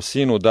 kao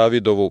sinu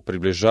Davidovu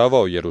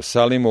približavao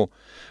Jerusalimu,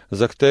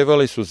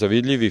 zahtevali su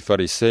zavidljivi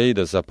fariseji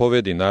da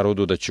zapovedi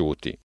narodu da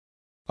ćuti.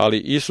 Ali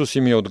Isus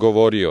im je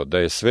odgovorio da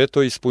je sve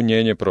to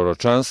ispunjenje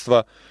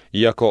proročanstva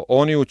i ako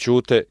oni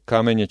ućute,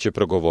 kamenje će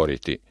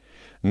progovoriti.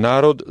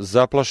 Narod,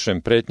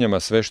 zaplašen pretnjama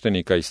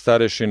sveštenika i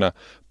starešina,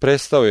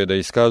 prestao je da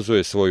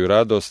iskazuje svoju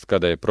radost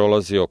kada je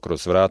prolazio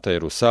kroz vrata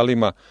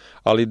Jerusalima,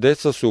 ali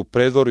deca su u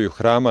predvorju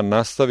hrama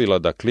nastavila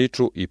da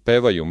kliču i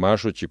pevaju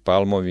mašući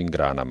palmovim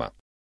granama.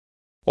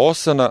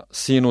 Osana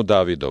sinu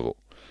Davidovu.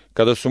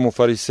 Kada su mu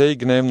fariseji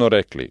gnevno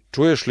rekli,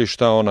 čuješ li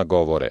šta ona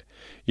govore?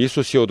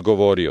 Isus je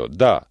odgovorio,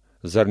 da,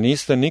 zar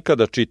niste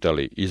nikada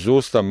čitali iz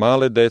usta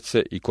male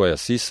dece i koja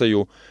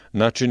sisaju,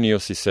 načinio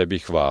si sebi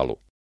hvalu.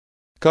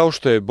 Kao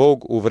što je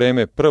Bog u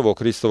vreme prvog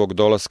Hristovog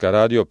dolaska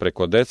radio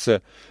preko dece,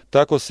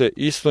 tako se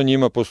isto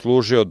njima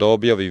poslužio da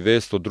objavi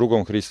vest o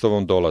drugom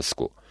Hristovom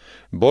dolasku.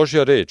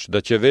 Božja reč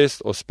da će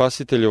vest o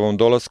Spasiteljovom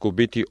dolasku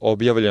biti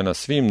objavljena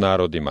svim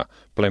narodima,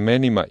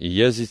 plemenima i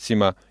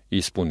jezicima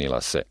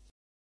ispunila se.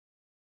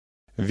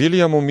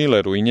 Williamu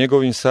Milleru i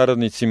njegovim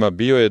saradnicima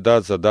bio je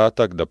dat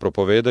zadatak da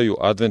propovedaju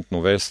adventnu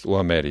vest u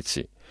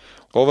Americi.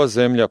 Ova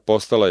zemlja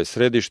postala je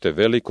središte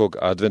velikog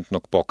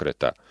adventnog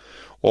pokreta.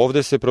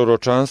 Ovde se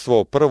proročanstvo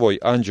o prvoj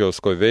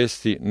anđeoskoj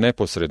vesti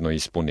neposredno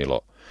ispunilo.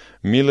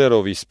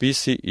 Millerovi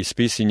spisi i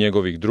spisi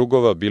njegovih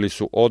drugova bili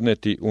su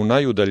odneti u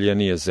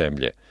najudaljenije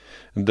zemlje.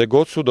 Gde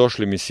god su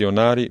došli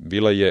misionari,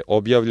 bila je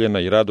objavljena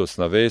i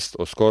radosna vest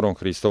o skorom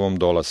Hristovom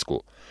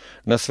dolasku.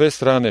 Na sve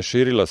strane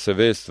širila se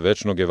vest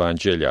večnog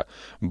evanđelja.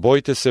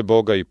 Bojte se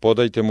Boga i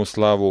podajte mu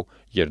slavu,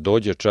 jer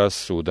dođe čas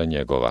suda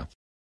njegova.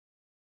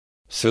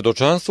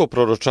 Svedočanstvo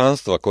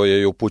proročanstva koje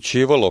je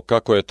upućivalo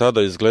kako je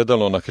tada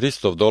izgledalo na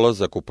Hristov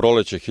dolazak u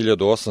proleće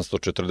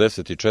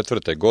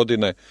 1844.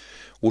 godine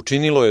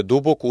učinilo je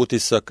dubok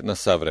utisak na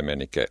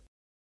savremenike.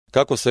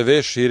 Kako se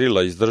vest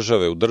širila iz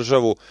države u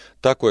državu,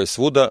 tako je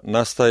svuda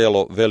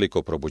nastajalo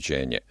veliko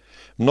probudjenje.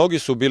 Mnogi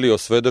su bili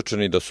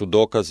osvjedočeni da su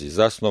dokazi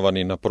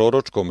zasnovani na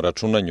proročkom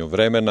računanju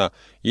vremena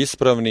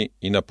ispravni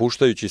i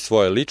napuštajući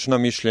svoje lična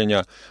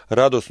mišljenja,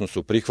 radosno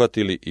su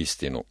prihvatili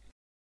istinu.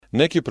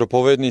 Neki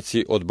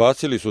propovednici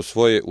odbacili su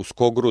svoje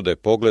uskogrude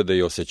poglede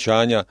i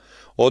osjećanja,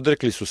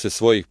 odrekli su se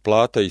svojih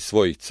plata i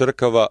svojih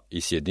crkava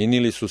i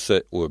sjedinili su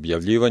se u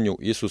objavljivanju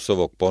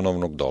Isusovog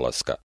ponovnog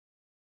dolaska.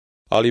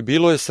 Ali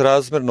bilo je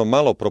srazmjerno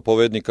malo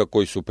propovednika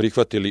koji su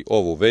prihvatili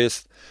ovu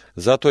vest,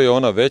 zato je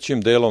ona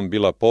većim delom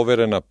bila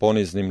poverena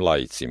poniznim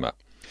laicima.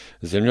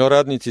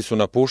 Zemljoradnici su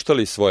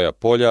napuštali svoja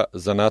polja,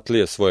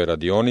 zanatlije svoje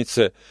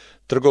radionice,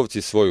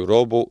 trgovci svoju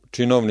robu,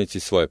 činovnici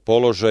svoje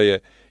položaje.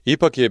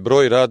 Ipak je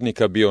broj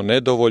radnika bio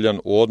nedovoljan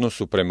u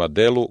odnosu prema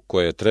delu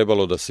koje je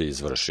trebalo da se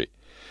izvrši.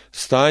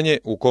 Stanje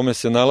u kome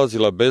se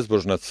nalazila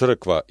bezbožna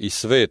crkva i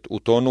svet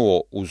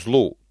utonuo u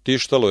zlu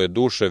tištalo je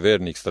duše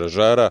vernih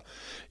stražara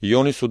i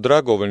oni su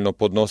dragovoljno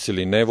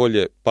podnosili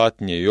nevolje,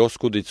 patnje i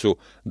oskudicu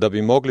da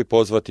bi mogli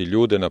pozvati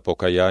ljude na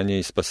pokajanje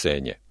i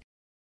spasenje.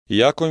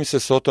 Iako im se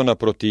Sotona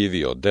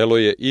protivio, delo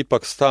je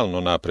ipak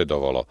stalno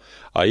napredovalo,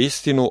 a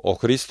istinu o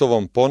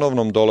Hristovom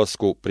ponovnom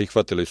dolasku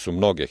prihvatili su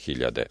mnoge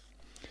hiljade.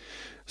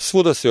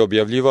 Svuda se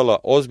objavljivala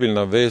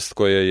ozbiljna vest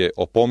koja je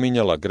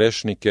opominjala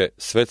grešnike,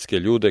 svetske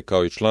ljude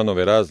kao i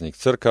članove raznih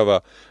crkava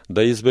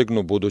da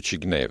izbegnu budući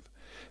gnev.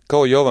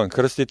 Kao Jovan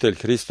Krstitelj,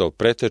 Hristov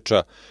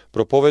preteča,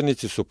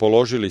 propovednici su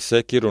položili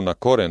sekiru na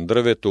koren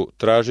drvetu,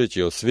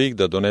 tražeći od svih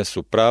da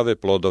donesu prave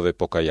plodove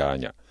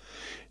pokajanja.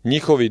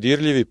 Njihovi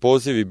dirljivi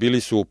pozivi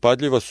bili su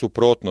upadljiva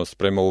suprotnost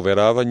prema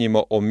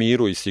uveravanjima o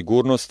miru i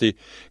sigurnosti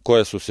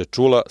koja su se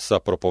čula sa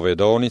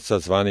propovedaonica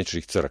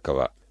zvaničnih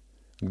crkava.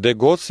 Gde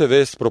god se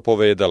vest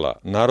propovedala,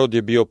 narod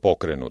je bio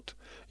pokrenut.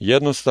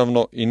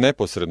 Jednostavno i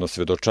neposredno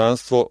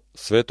svjedočanstvo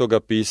Svetoga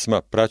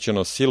pisma,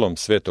 praćeno silom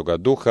Svetoga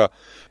duha,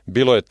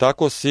 bilo je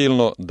tako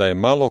silno da je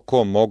malo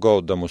ko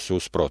mogao da mu se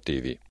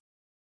usprotivi.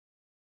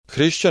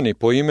 Hrišćani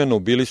po imenu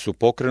bili su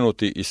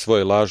pokrenuti iz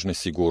svoje lažne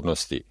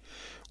sigurnosti.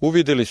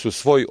 Uvidjeli su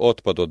svoj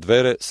otpad od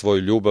vere,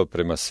 svoju ljubav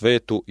prema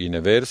svetu i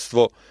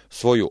neverstvo,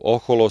 svoju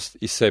oholost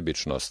i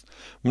sebičnost.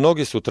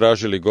 Mnogi su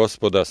tražili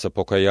Gospoda sa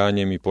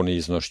pokajanjem i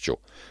poniznošću.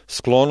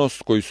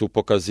 Sklonost koju su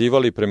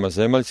pokazivali prema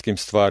zemaljskim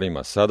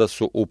stvarima sada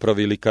su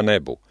upravili ka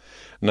nebu.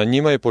 Na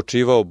njima je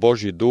počivao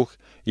Božji duh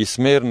i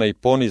smerna i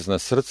ponizna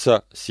srca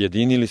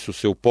sjedinili su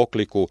se u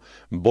pokliku: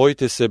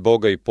 bojte se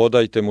Boga i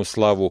podajte mu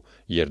slavu,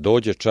 jer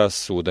dođe čas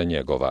suda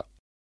njegova.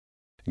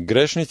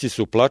 Grešnici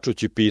su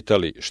plačući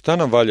pitali: šta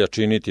nam valja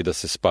činiti da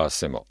se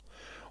spasemo?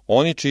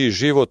 Oni čiji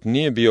život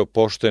nije bio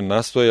pošten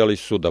nastojali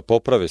su da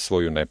poprave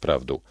svoju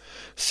nepravdu.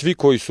 Svi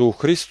koji su u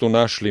Hristu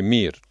našli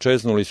mir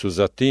čeznuli su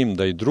za tim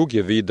da i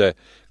druge vide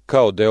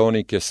kao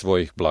deonike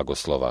svojih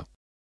blagoslova.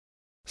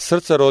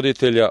 Srca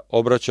roditelja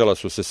obraćala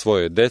su se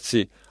svojoj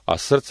deci, a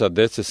srca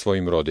dece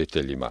svojim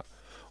roditeljima.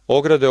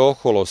 Ograde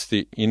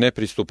oholosti i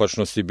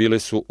nepristupačnosti bile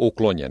su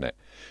uklonjene.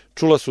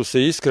 Čula su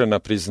se iskrena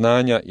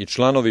priznanja i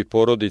članovi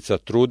porodica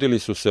trudili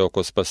su se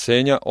oko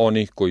spasenja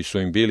onih koji su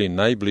im bili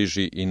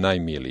najbliži i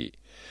najmiliji.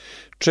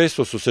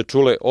 Često su se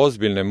čule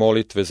ozbiljne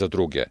molitve za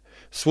druge.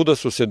 Svuda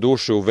su se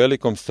duše u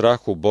velikom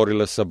strahu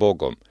borile sa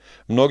Bogom.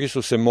 Mnogi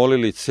su se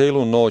molili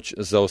celu noć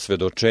za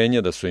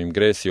osvedočenje da su im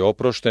gresi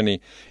oprošteni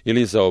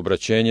ili za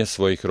obraćenje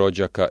svojih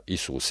rođaka i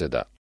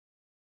suseda.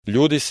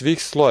 Ljudi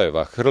svih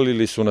slojeva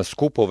hrlili su na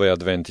skupove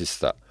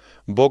adventista.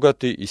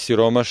 Bogati i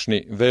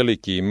siromašni,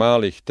 veliki i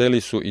mali,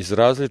 hteli su iz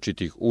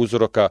različitih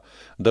uzroka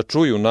da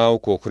čuju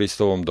nauku o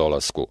Hristovom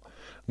dolasku.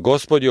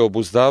 Gospod je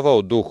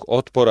obuzdavao duh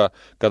otpora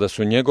kada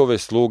su njegove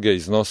sluge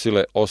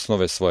iznosile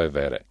osnove svoje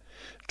vere.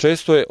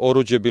 Često je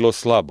oruđe bilo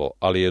slabo,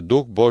 ali je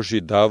duh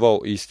Božji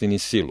davao istini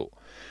silu.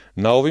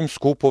 Na ovim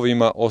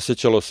skupovima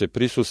osjećalo se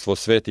prisustvo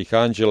svetih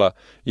anđela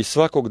i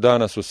svakog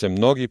dana su se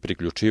mnogi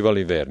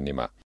priključivali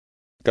vernima.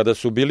 Kada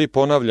su bili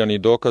ponavljani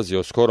dokazi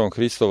o skorom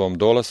Hristovom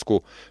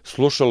dolasku,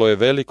 slušalo je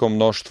veliko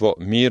mnoštvo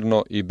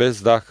mirno i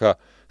bez daha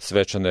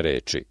svečane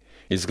reči.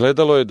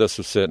 Izgledalo je da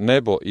su se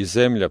nebo i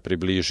zemlja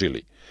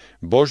približili.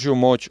 Božju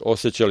moć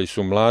osjećali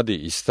su mladi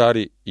i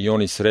stari i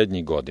oni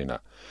srednjih godina.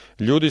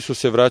 Ljudi su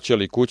se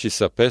vraćali kući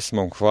sa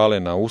pesmom hvale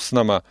na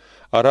usnama,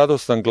 a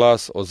radostan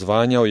glas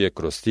odzvanjao je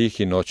kroz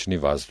tihi noćni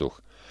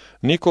vazduh.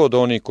 Niko od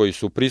onih koji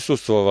su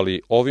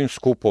prisustvovali ovim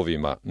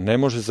skupovima ne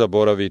može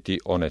zaboraviti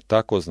one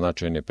tako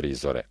značajne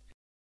prizore.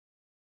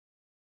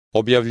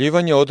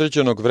 Objavljivanje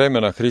određenog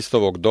vremena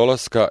Hristovog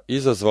dolaska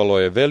izazvalo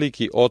je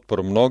veliki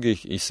otpor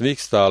mnogih i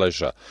svih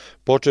staleža,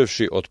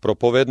 počevši od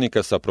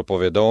propovednika sa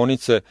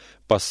propovedaonice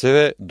pa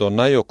sve do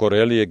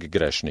najokorelijeg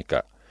grešnika.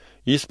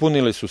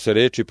 Ispunili su se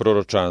reči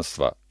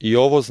proročanstva: i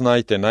ovo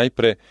znajte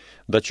najpre,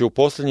 da će u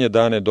posljednje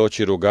dane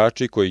doći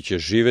rugači koji će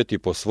živjeti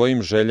po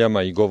svojim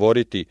željama i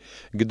govoriti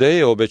gde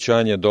je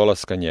obećanje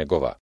dolaska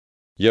njegova.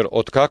 Jer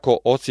otkako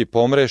oci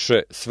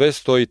pomreše, sve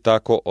stoji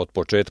tako od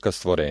početka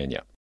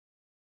stvorenja.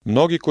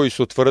 Mnogi koji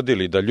su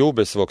tvrdili da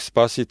ljube svog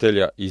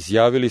spasitelja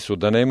izjavili su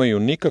da nemaju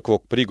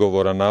nikakvog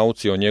prigovora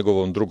nauci o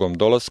njegovom drugom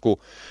dolasku,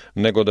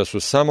 nego da su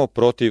samo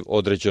protiv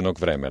određenog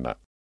vremena.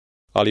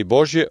 Ali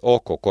Božje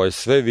oko koje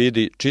sve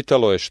vidi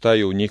čitalo je šta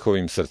je u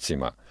njihovim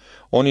srcima.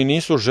 Oni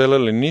nisu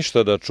želeli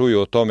ništa da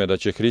čuju o tome da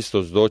će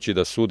Hristos doći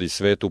da sudi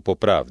svetu po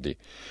pravdi.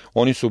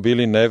 Oni su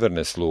bili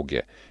neverne sluge.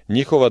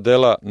 Njihova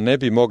dela ne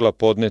bi mogla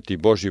podneti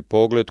Božji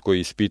pogled koji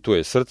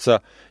ispituje srca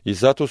i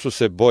zato su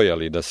se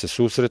bojali da se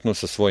susretnu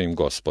sa svojim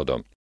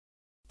Gospodom.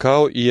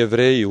 Kao i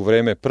Jevreji u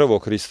vreme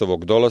prvog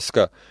Hristovog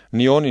dolaska,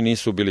 ni oni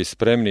nisu bili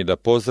spremni da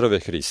pozdrave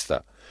Hrista.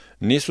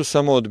 Nisu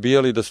samo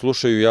odbijali da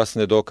slušaju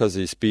jasne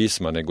dokaze iz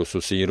pisma, nego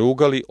su se i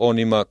rugali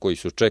onima koji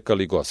su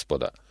čekali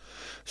Gospoda.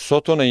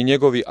 Sotona i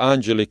njegovi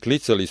anđeli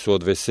klicali su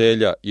od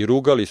veselja i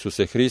rugali su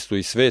se Hristu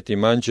i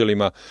svetim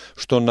anđelima,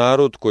 što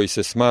narod koji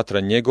se smatra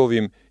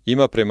njegovim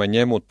ima prema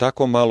njemu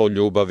tako malo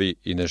ljubavi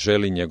i ne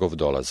želi njegov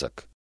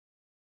dolazak.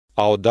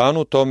 A o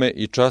danu tome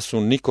i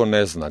času niko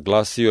ne zna,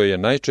 glasio je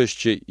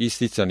najčešće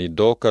isticani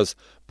dokaz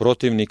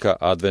protivnika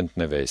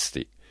adventne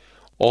vesti.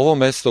 Ovo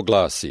mesto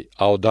glasi,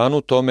 a o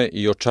danu tome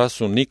i o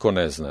času niko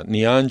ne zna,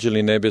 ni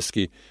anđeli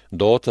nebeski,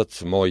 do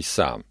Otac moj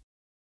sam.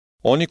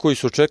 Oni koji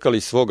su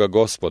čekali svoga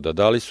Gospoda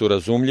dali su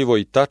razumljivo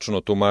i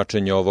tačno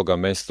tumačenje ovoga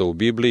mesta u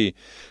Bibliji,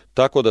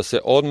 tako da se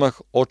odmah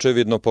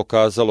očevidno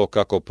pokazalo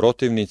kako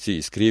protivnici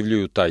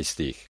iskrivljuju taj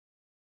stih.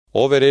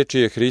 Ove reči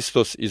je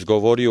Hristos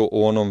izgovorio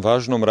u onom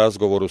važnom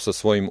razgovoru sa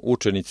svojim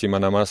učenicima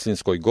na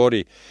Maslinskoj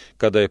gori,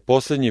 kada je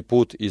posljednji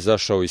put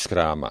izašao iz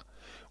hrama.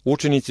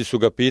 Učenici su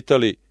ga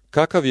pitali,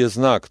 kakav je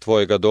znak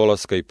tvojega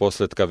dolaska i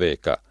posletka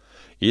veka?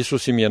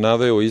 Isus im je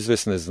naveo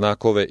izvesne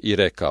znakove i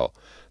rekao,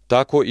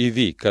 tako i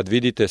vi, kad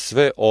vidite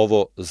sve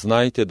ovo,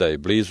 znajte da je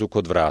blizu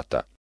kod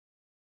vrata.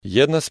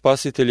 Jedna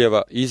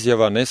Spasiteljeva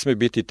izjava ne sme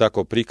biti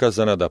tako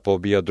prikazana da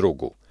pobija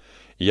drugu.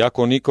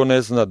 Iako niko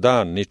ne zna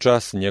dan ni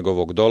čas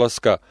njegovog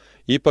dolaska,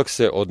 ipak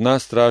se od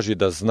nas traži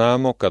da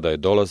znamo kada je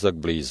dolazak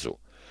blizu.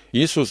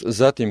 Isus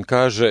zatim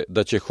kaže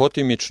da će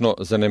hotimično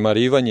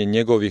zanemarivanje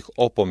njegovih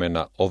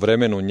opomena o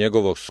vremenu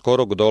njegovog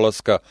skorog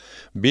dolaska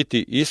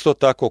biti isto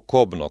tako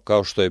kobno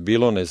kao što je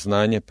bilo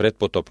neznanje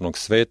pretpotopnog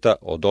sveta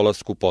o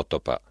dolasku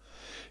potopa.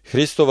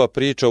 Hristova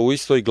priča u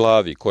istoj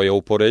glavi koja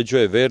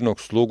upoređuje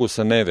vernog slugu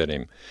sa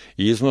nevernim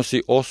i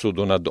iznosi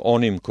osudu nad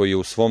onim koji je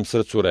u svom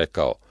srcu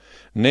rekao,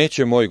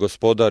 neće moj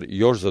Gospodar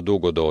još za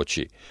dugo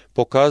doći,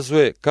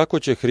 pokazuje kako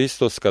će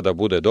Hristos kada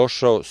bude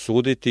došao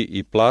suditi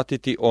i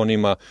platiti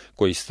onima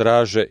koji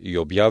straže i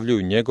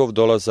objavljuju njegov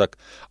dolazak,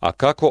 a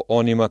kako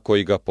onima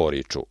koji ga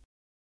poriču.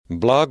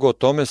 Blago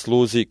tome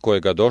sluzi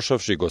kojega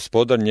došavši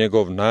Gospodar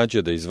njegov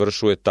nađe da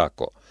izvršuje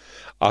tako.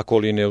 Ako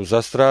li ne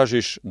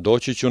uzastražiš,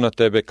 doći ću na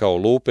tebe kao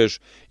lupež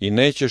i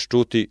nećeš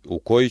čuti u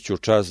koji ću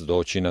čas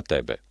doći na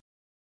tebe.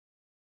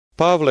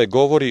 Pavle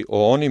govori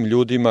o onim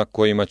ljudima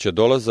kojima će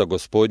dolazak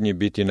Gospodnji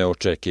biti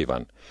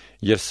neočekivan,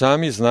 jer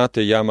sami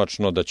znate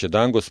jamačno da će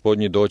dan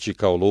Gospodnji doći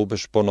kao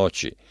lupež po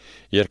noći,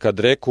 jer kad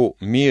reku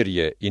mir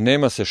je i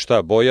nema se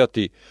šta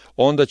bojati,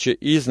 onda će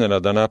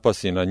iznenada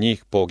napasti na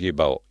njih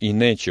pogibao i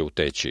neće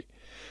uteći.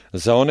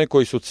 Za one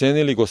koji su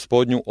cenili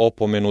Gospodnju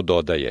opomenu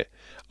dodaje,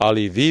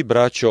 ali vi,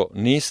 braćo,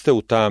 niste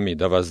u tami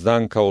da vas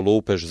dan kao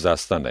lupež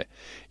zastane,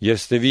 jer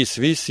ste vi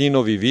svi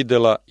sinovi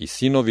videla i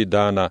sinovi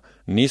dana,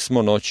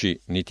 nismo noći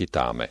niti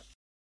tame.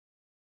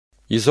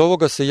 Iz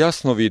ovoga se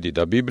jasno vidi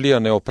da Biblija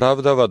ne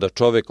opravdava da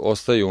čovek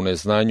ostaje u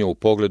neznanju u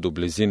pogledu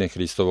blizine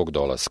Hristovog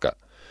dolaska.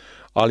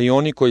 Ali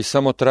oni koji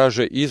samo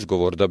traže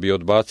izgovor da bi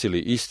odbacili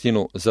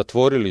istinu,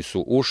 zatvorili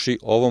su uši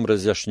ovom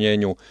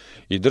razjašnjenju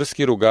i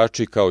drski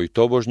rugači kao i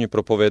tobožnji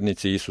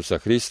propovednici Isusa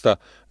Hrista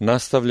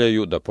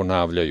nastavljaju da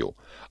ponavljaju,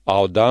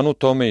 a o danu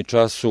tome i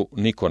času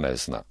niko ne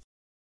zna.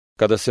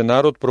 Kada se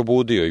narod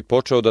probudio i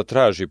počeo da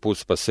traži put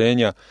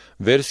spasenja,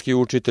 verski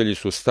učitelji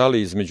su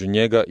stali između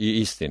njega i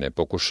istine,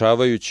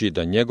 pokušavajući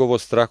da njegovo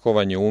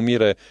strahovanje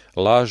umire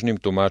lažnim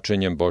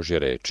tumačenjem Božje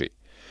reči.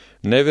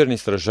 Neverni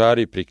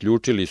stražari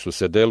priključili su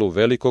se delu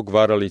velikog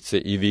varalice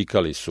i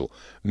vikali su,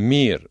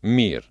 mir,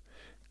 mir.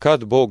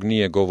 Kad Bog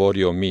nije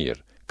govorio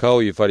mir?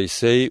 Kao i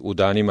fariseji u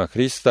danima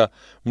Hrista,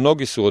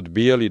 mnogi su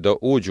odbijali da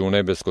uđu u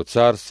nebesko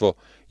carstvo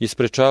i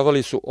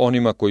sprečavali su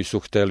onima koji su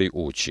hteli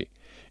ući.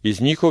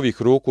 Iz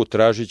njihovih ruku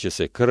tražit će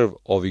se krv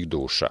ovih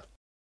duša.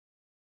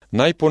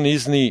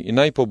 Najponizniji i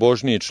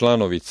najpobožniji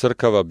članovi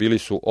crkava bili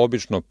su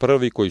obično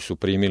prvi koji su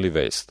primili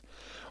vest.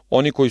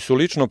 Oni koji su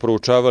lično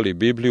proučavali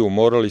Bibliju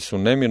morali su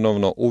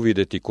neminovno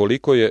uvideti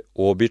koliko je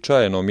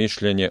uobičajeno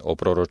mišljenje o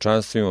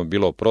proročanstvima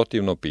bilo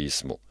protivno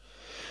pismu.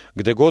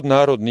 Gde god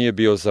narod nije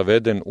bio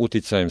zaveden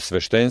uticajem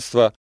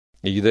sveštenstva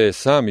i gde je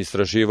sam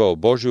istraživao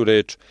Božju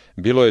reč,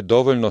 bilo je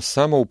dovoljno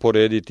samo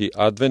uporediti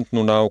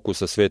adventnu nauku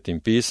sa Svetim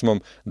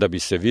pismom da bi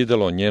se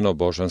videlo njeno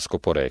božansko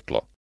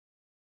poreklo.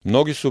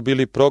 Mnogi su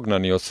bili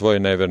prognani od svoje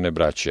neverne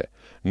braće.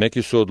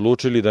 Neki su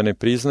odlučili da ne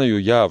priznaju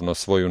javno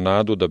svoju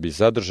nadu da bi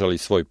zadržali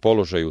svoj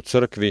položaj u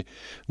crkvi,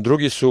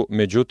 drugi su,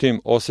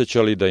 međutim,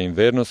 osjećali da im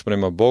vernost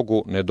prema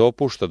Bogu ne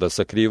dopušta da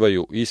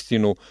sakrivaju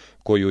istinu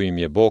koju im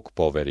je Bog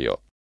poverio.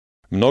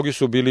 Mnogi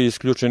su bili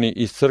isključeni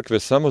iz crkve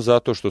samo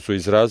zato što su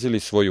izrazili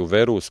svoju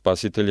veru u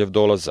Spasiteljev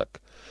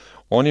dolazak.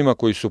 Onima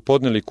koji su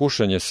podneli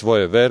kušanje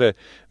svoje vere,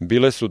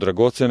 bile su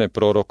dragocene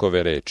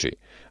prorokove reči.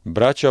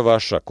 Braća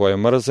vaša koja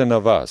mrze na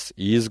vas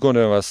i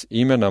izgone vas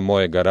imena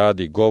mojega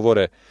radi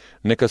govore,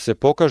 neka se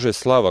pokaže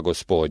slava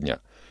Gospodnja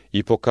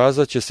i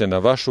pokazat će se na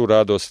vašu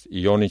radost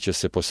i oni će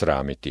se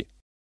posramiti.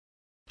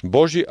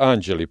 Božji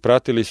anđeli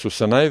pratili su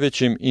sa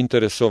najvećim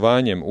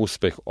interesovanjem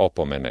uspeh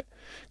opomene.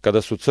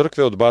 Kada su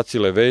crkve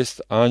odbacile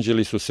vest,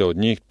 anđeli su se od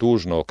njih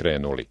tužno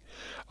okrenuli.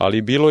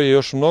 Ali bilo je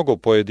još mnogo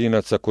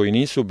pojedinaca koji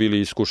nisu bili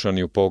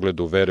iskušani u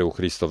pogledu vere u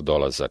Hristov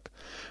dolazak.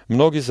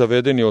 Mnogi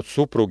zavedeni od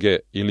supruge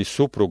ili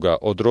supruga,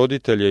 od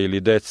roditelja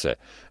ili dece,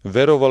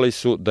 verovali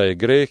su da je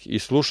greh i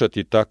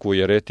slušati takvu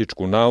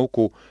jeretičku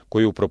nauku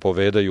koju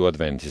propovedaju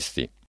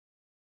adventisti.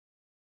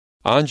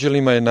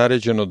 Anđelima je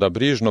naređeno da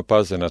brižno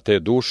paze na te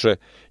duše,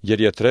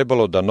 jer je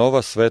trebalo da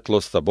nova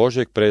svetlost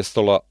Božjeg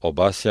prestola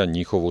obasja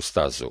njihovu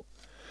stazu.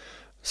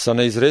 Sa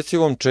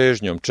neizrecivom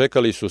čežnjom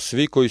čekali su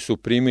svi koji su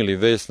primili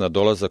vest na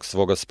dolazak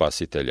svoga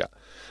spasitelja.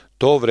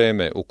 To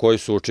vreme u koje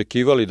su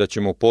očekivali da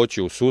će mu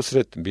poći u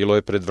susret bilo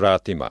je pred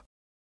vratima.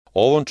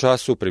 Ovom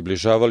času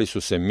približavali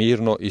su se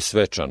mirno i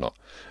svečano.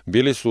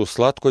 Bili su u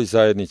slatkoj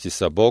zajednici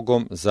sa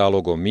Bogom,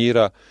 zalogom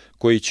mira,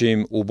 koji će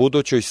im u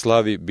budućoj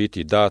slavi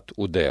biti dat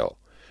u deo.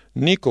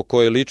 Niko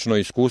ko je lično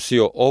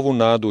iskusio ovu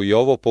nadu i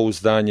ovo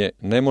pouzdanje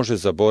ne može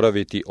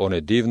zaboraviti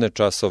one divne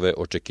časove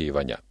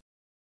očekivanja.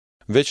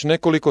 Već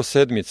nekoliko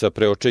sedmica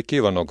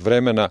preočekivanog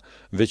vremena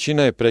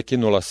većina je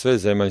prekinula sve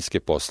zemaljske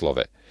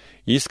poslove.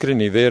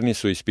 Iskreni verni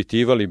su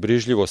ispitivali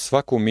brižljivo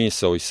svaku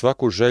misao i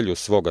svaku želju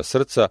svoga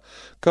srca,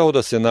 kao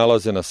da se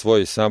nalaze na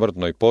svojoj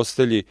samrtnoj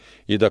postelji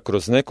i da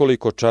kroz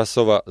nekoliko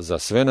časova za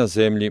sve na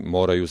zemlji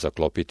moraju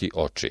zaklopiti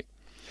oči.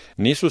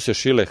 Nisu se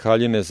šile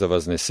haljine za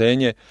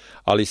vaznesenje,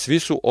 ali svi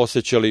su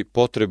osjećali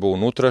potrebu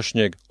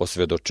unutrašnjeg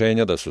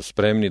osvedočenja da su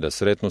spremni da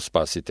sretnu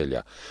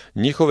spasitelja.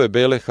 Njihove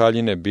bele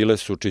haljine bile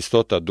su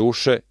čistota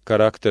duše,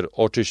 karakter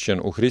očišćen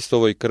u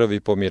Hristovoj krvi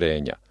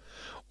pomirenja.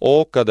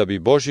 O, kada bi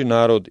Božji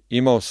narod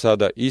imao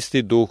sada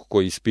isti duh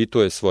koji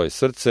ispituje svoje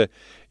srce,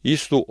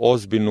 istu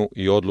ozbiljnu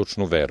i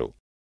odlučnu veru.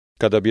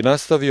 Kada bi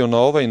nastavio na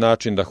ovaj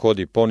način da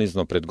hodi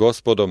ponizno pred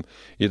Gospodom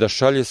i da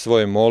šalje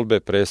svoje molbe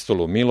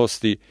prestolu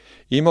milosti,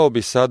 imao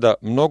bi sada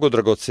mnogo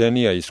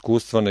dragocenija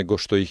iskustva nego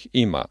što ih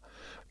ima.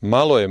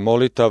 Malo je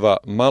molitava,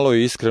 malo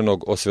je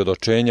iskrenog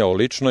osvjedočenja o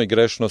ličnoj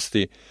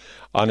grešnosti,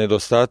 a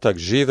nedostatak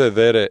žive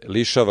vere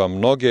lišava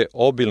mnoge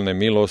obilne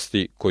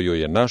milosti koju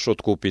je naš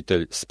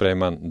otkupitelj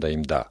spreman da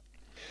im da.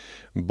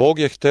 Bog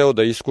je hteo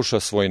da iskuša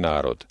svoj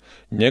narod.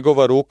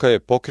 Njegova ruka je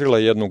pokrila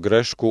jednu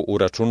grešku u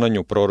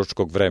računanju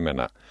proročkog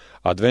vremena.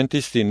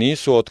 Adventisti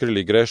nisu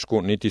otkrili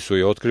grešku, niti su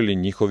je otkrili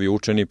njihovi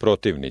učeni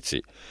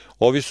protivnici.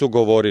 Ovi su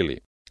govorili: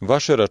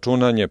 vaše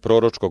računanje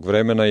proročkog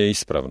vremena je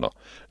ispravno.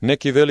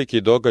 Neki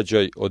veliki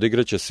događaj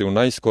odigraće se u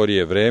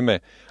najskorije vreme,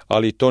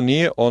 ali to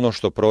nije ono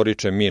što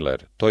proriče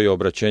Miller. To je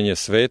obraćenje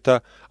sveta,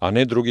 a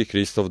ne drugi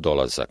Hristov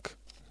dolazak.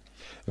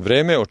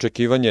 Vreme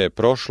očekivanja je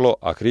prošlo,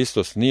 a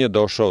Hristos nije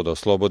došao da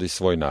oslobodi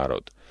svoj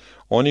narod.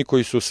 Oni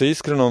koji su se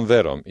iskrenom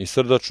verom i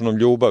srdačnom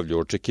ljubavlju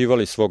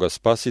očekivali svoga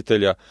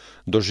spasitelja,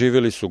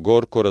 doživjeli su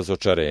gorko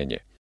razočarenje.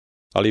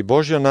 Ali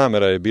Božja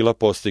namera je bila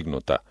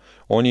postignuta.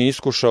 On je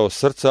iskušao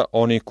srca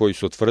onih koji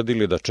su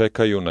tvrdili da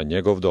čekaju na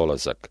njegov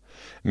dolazak.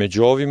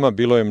 Među ovima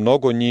bilo je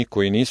mnogo njih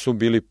koji nisu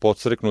bili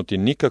podsreknuti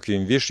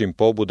nikakvim višim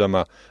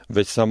pobudama,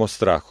 već samo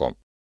strahom.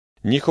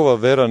 Njihova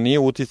vera nije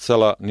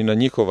uticala ni na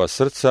njihova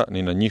srca,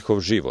 ni na njihov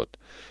život.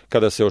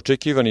 Kada se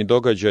očekivani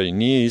događaj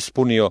nije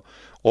ispunio,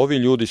 ovi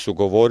ljudi su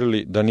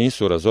govorili da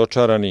nisu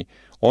razočarani,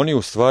 oni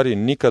u stvari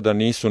nikada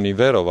nisu ni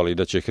verovali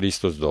da će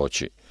Hristos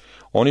doći.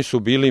 Oni su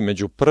bili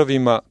među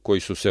prvima koji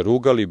su se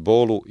rugali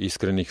bolu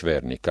iskrenih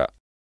vernika.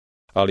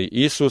 Ali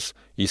Isus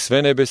i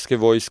sve nebeske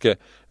vojske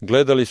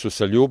gledali su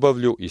sa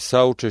ljubavlju i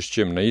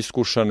saučešćem na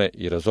iskušane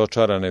i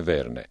razočarane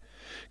verne.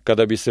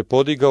 Kada bi se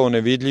podigao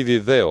nevidljivi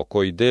veo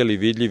koji deli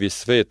vidljivi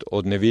svet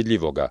od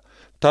nevidljivoga,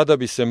 tada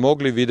bi se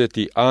mogli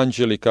videti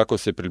anđeli kako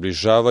se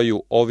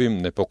približavaju ovim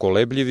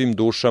nepokolebljivim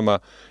dušama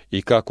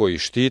i kako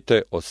ih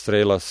štite od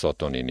strela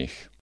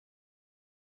Sotoninih.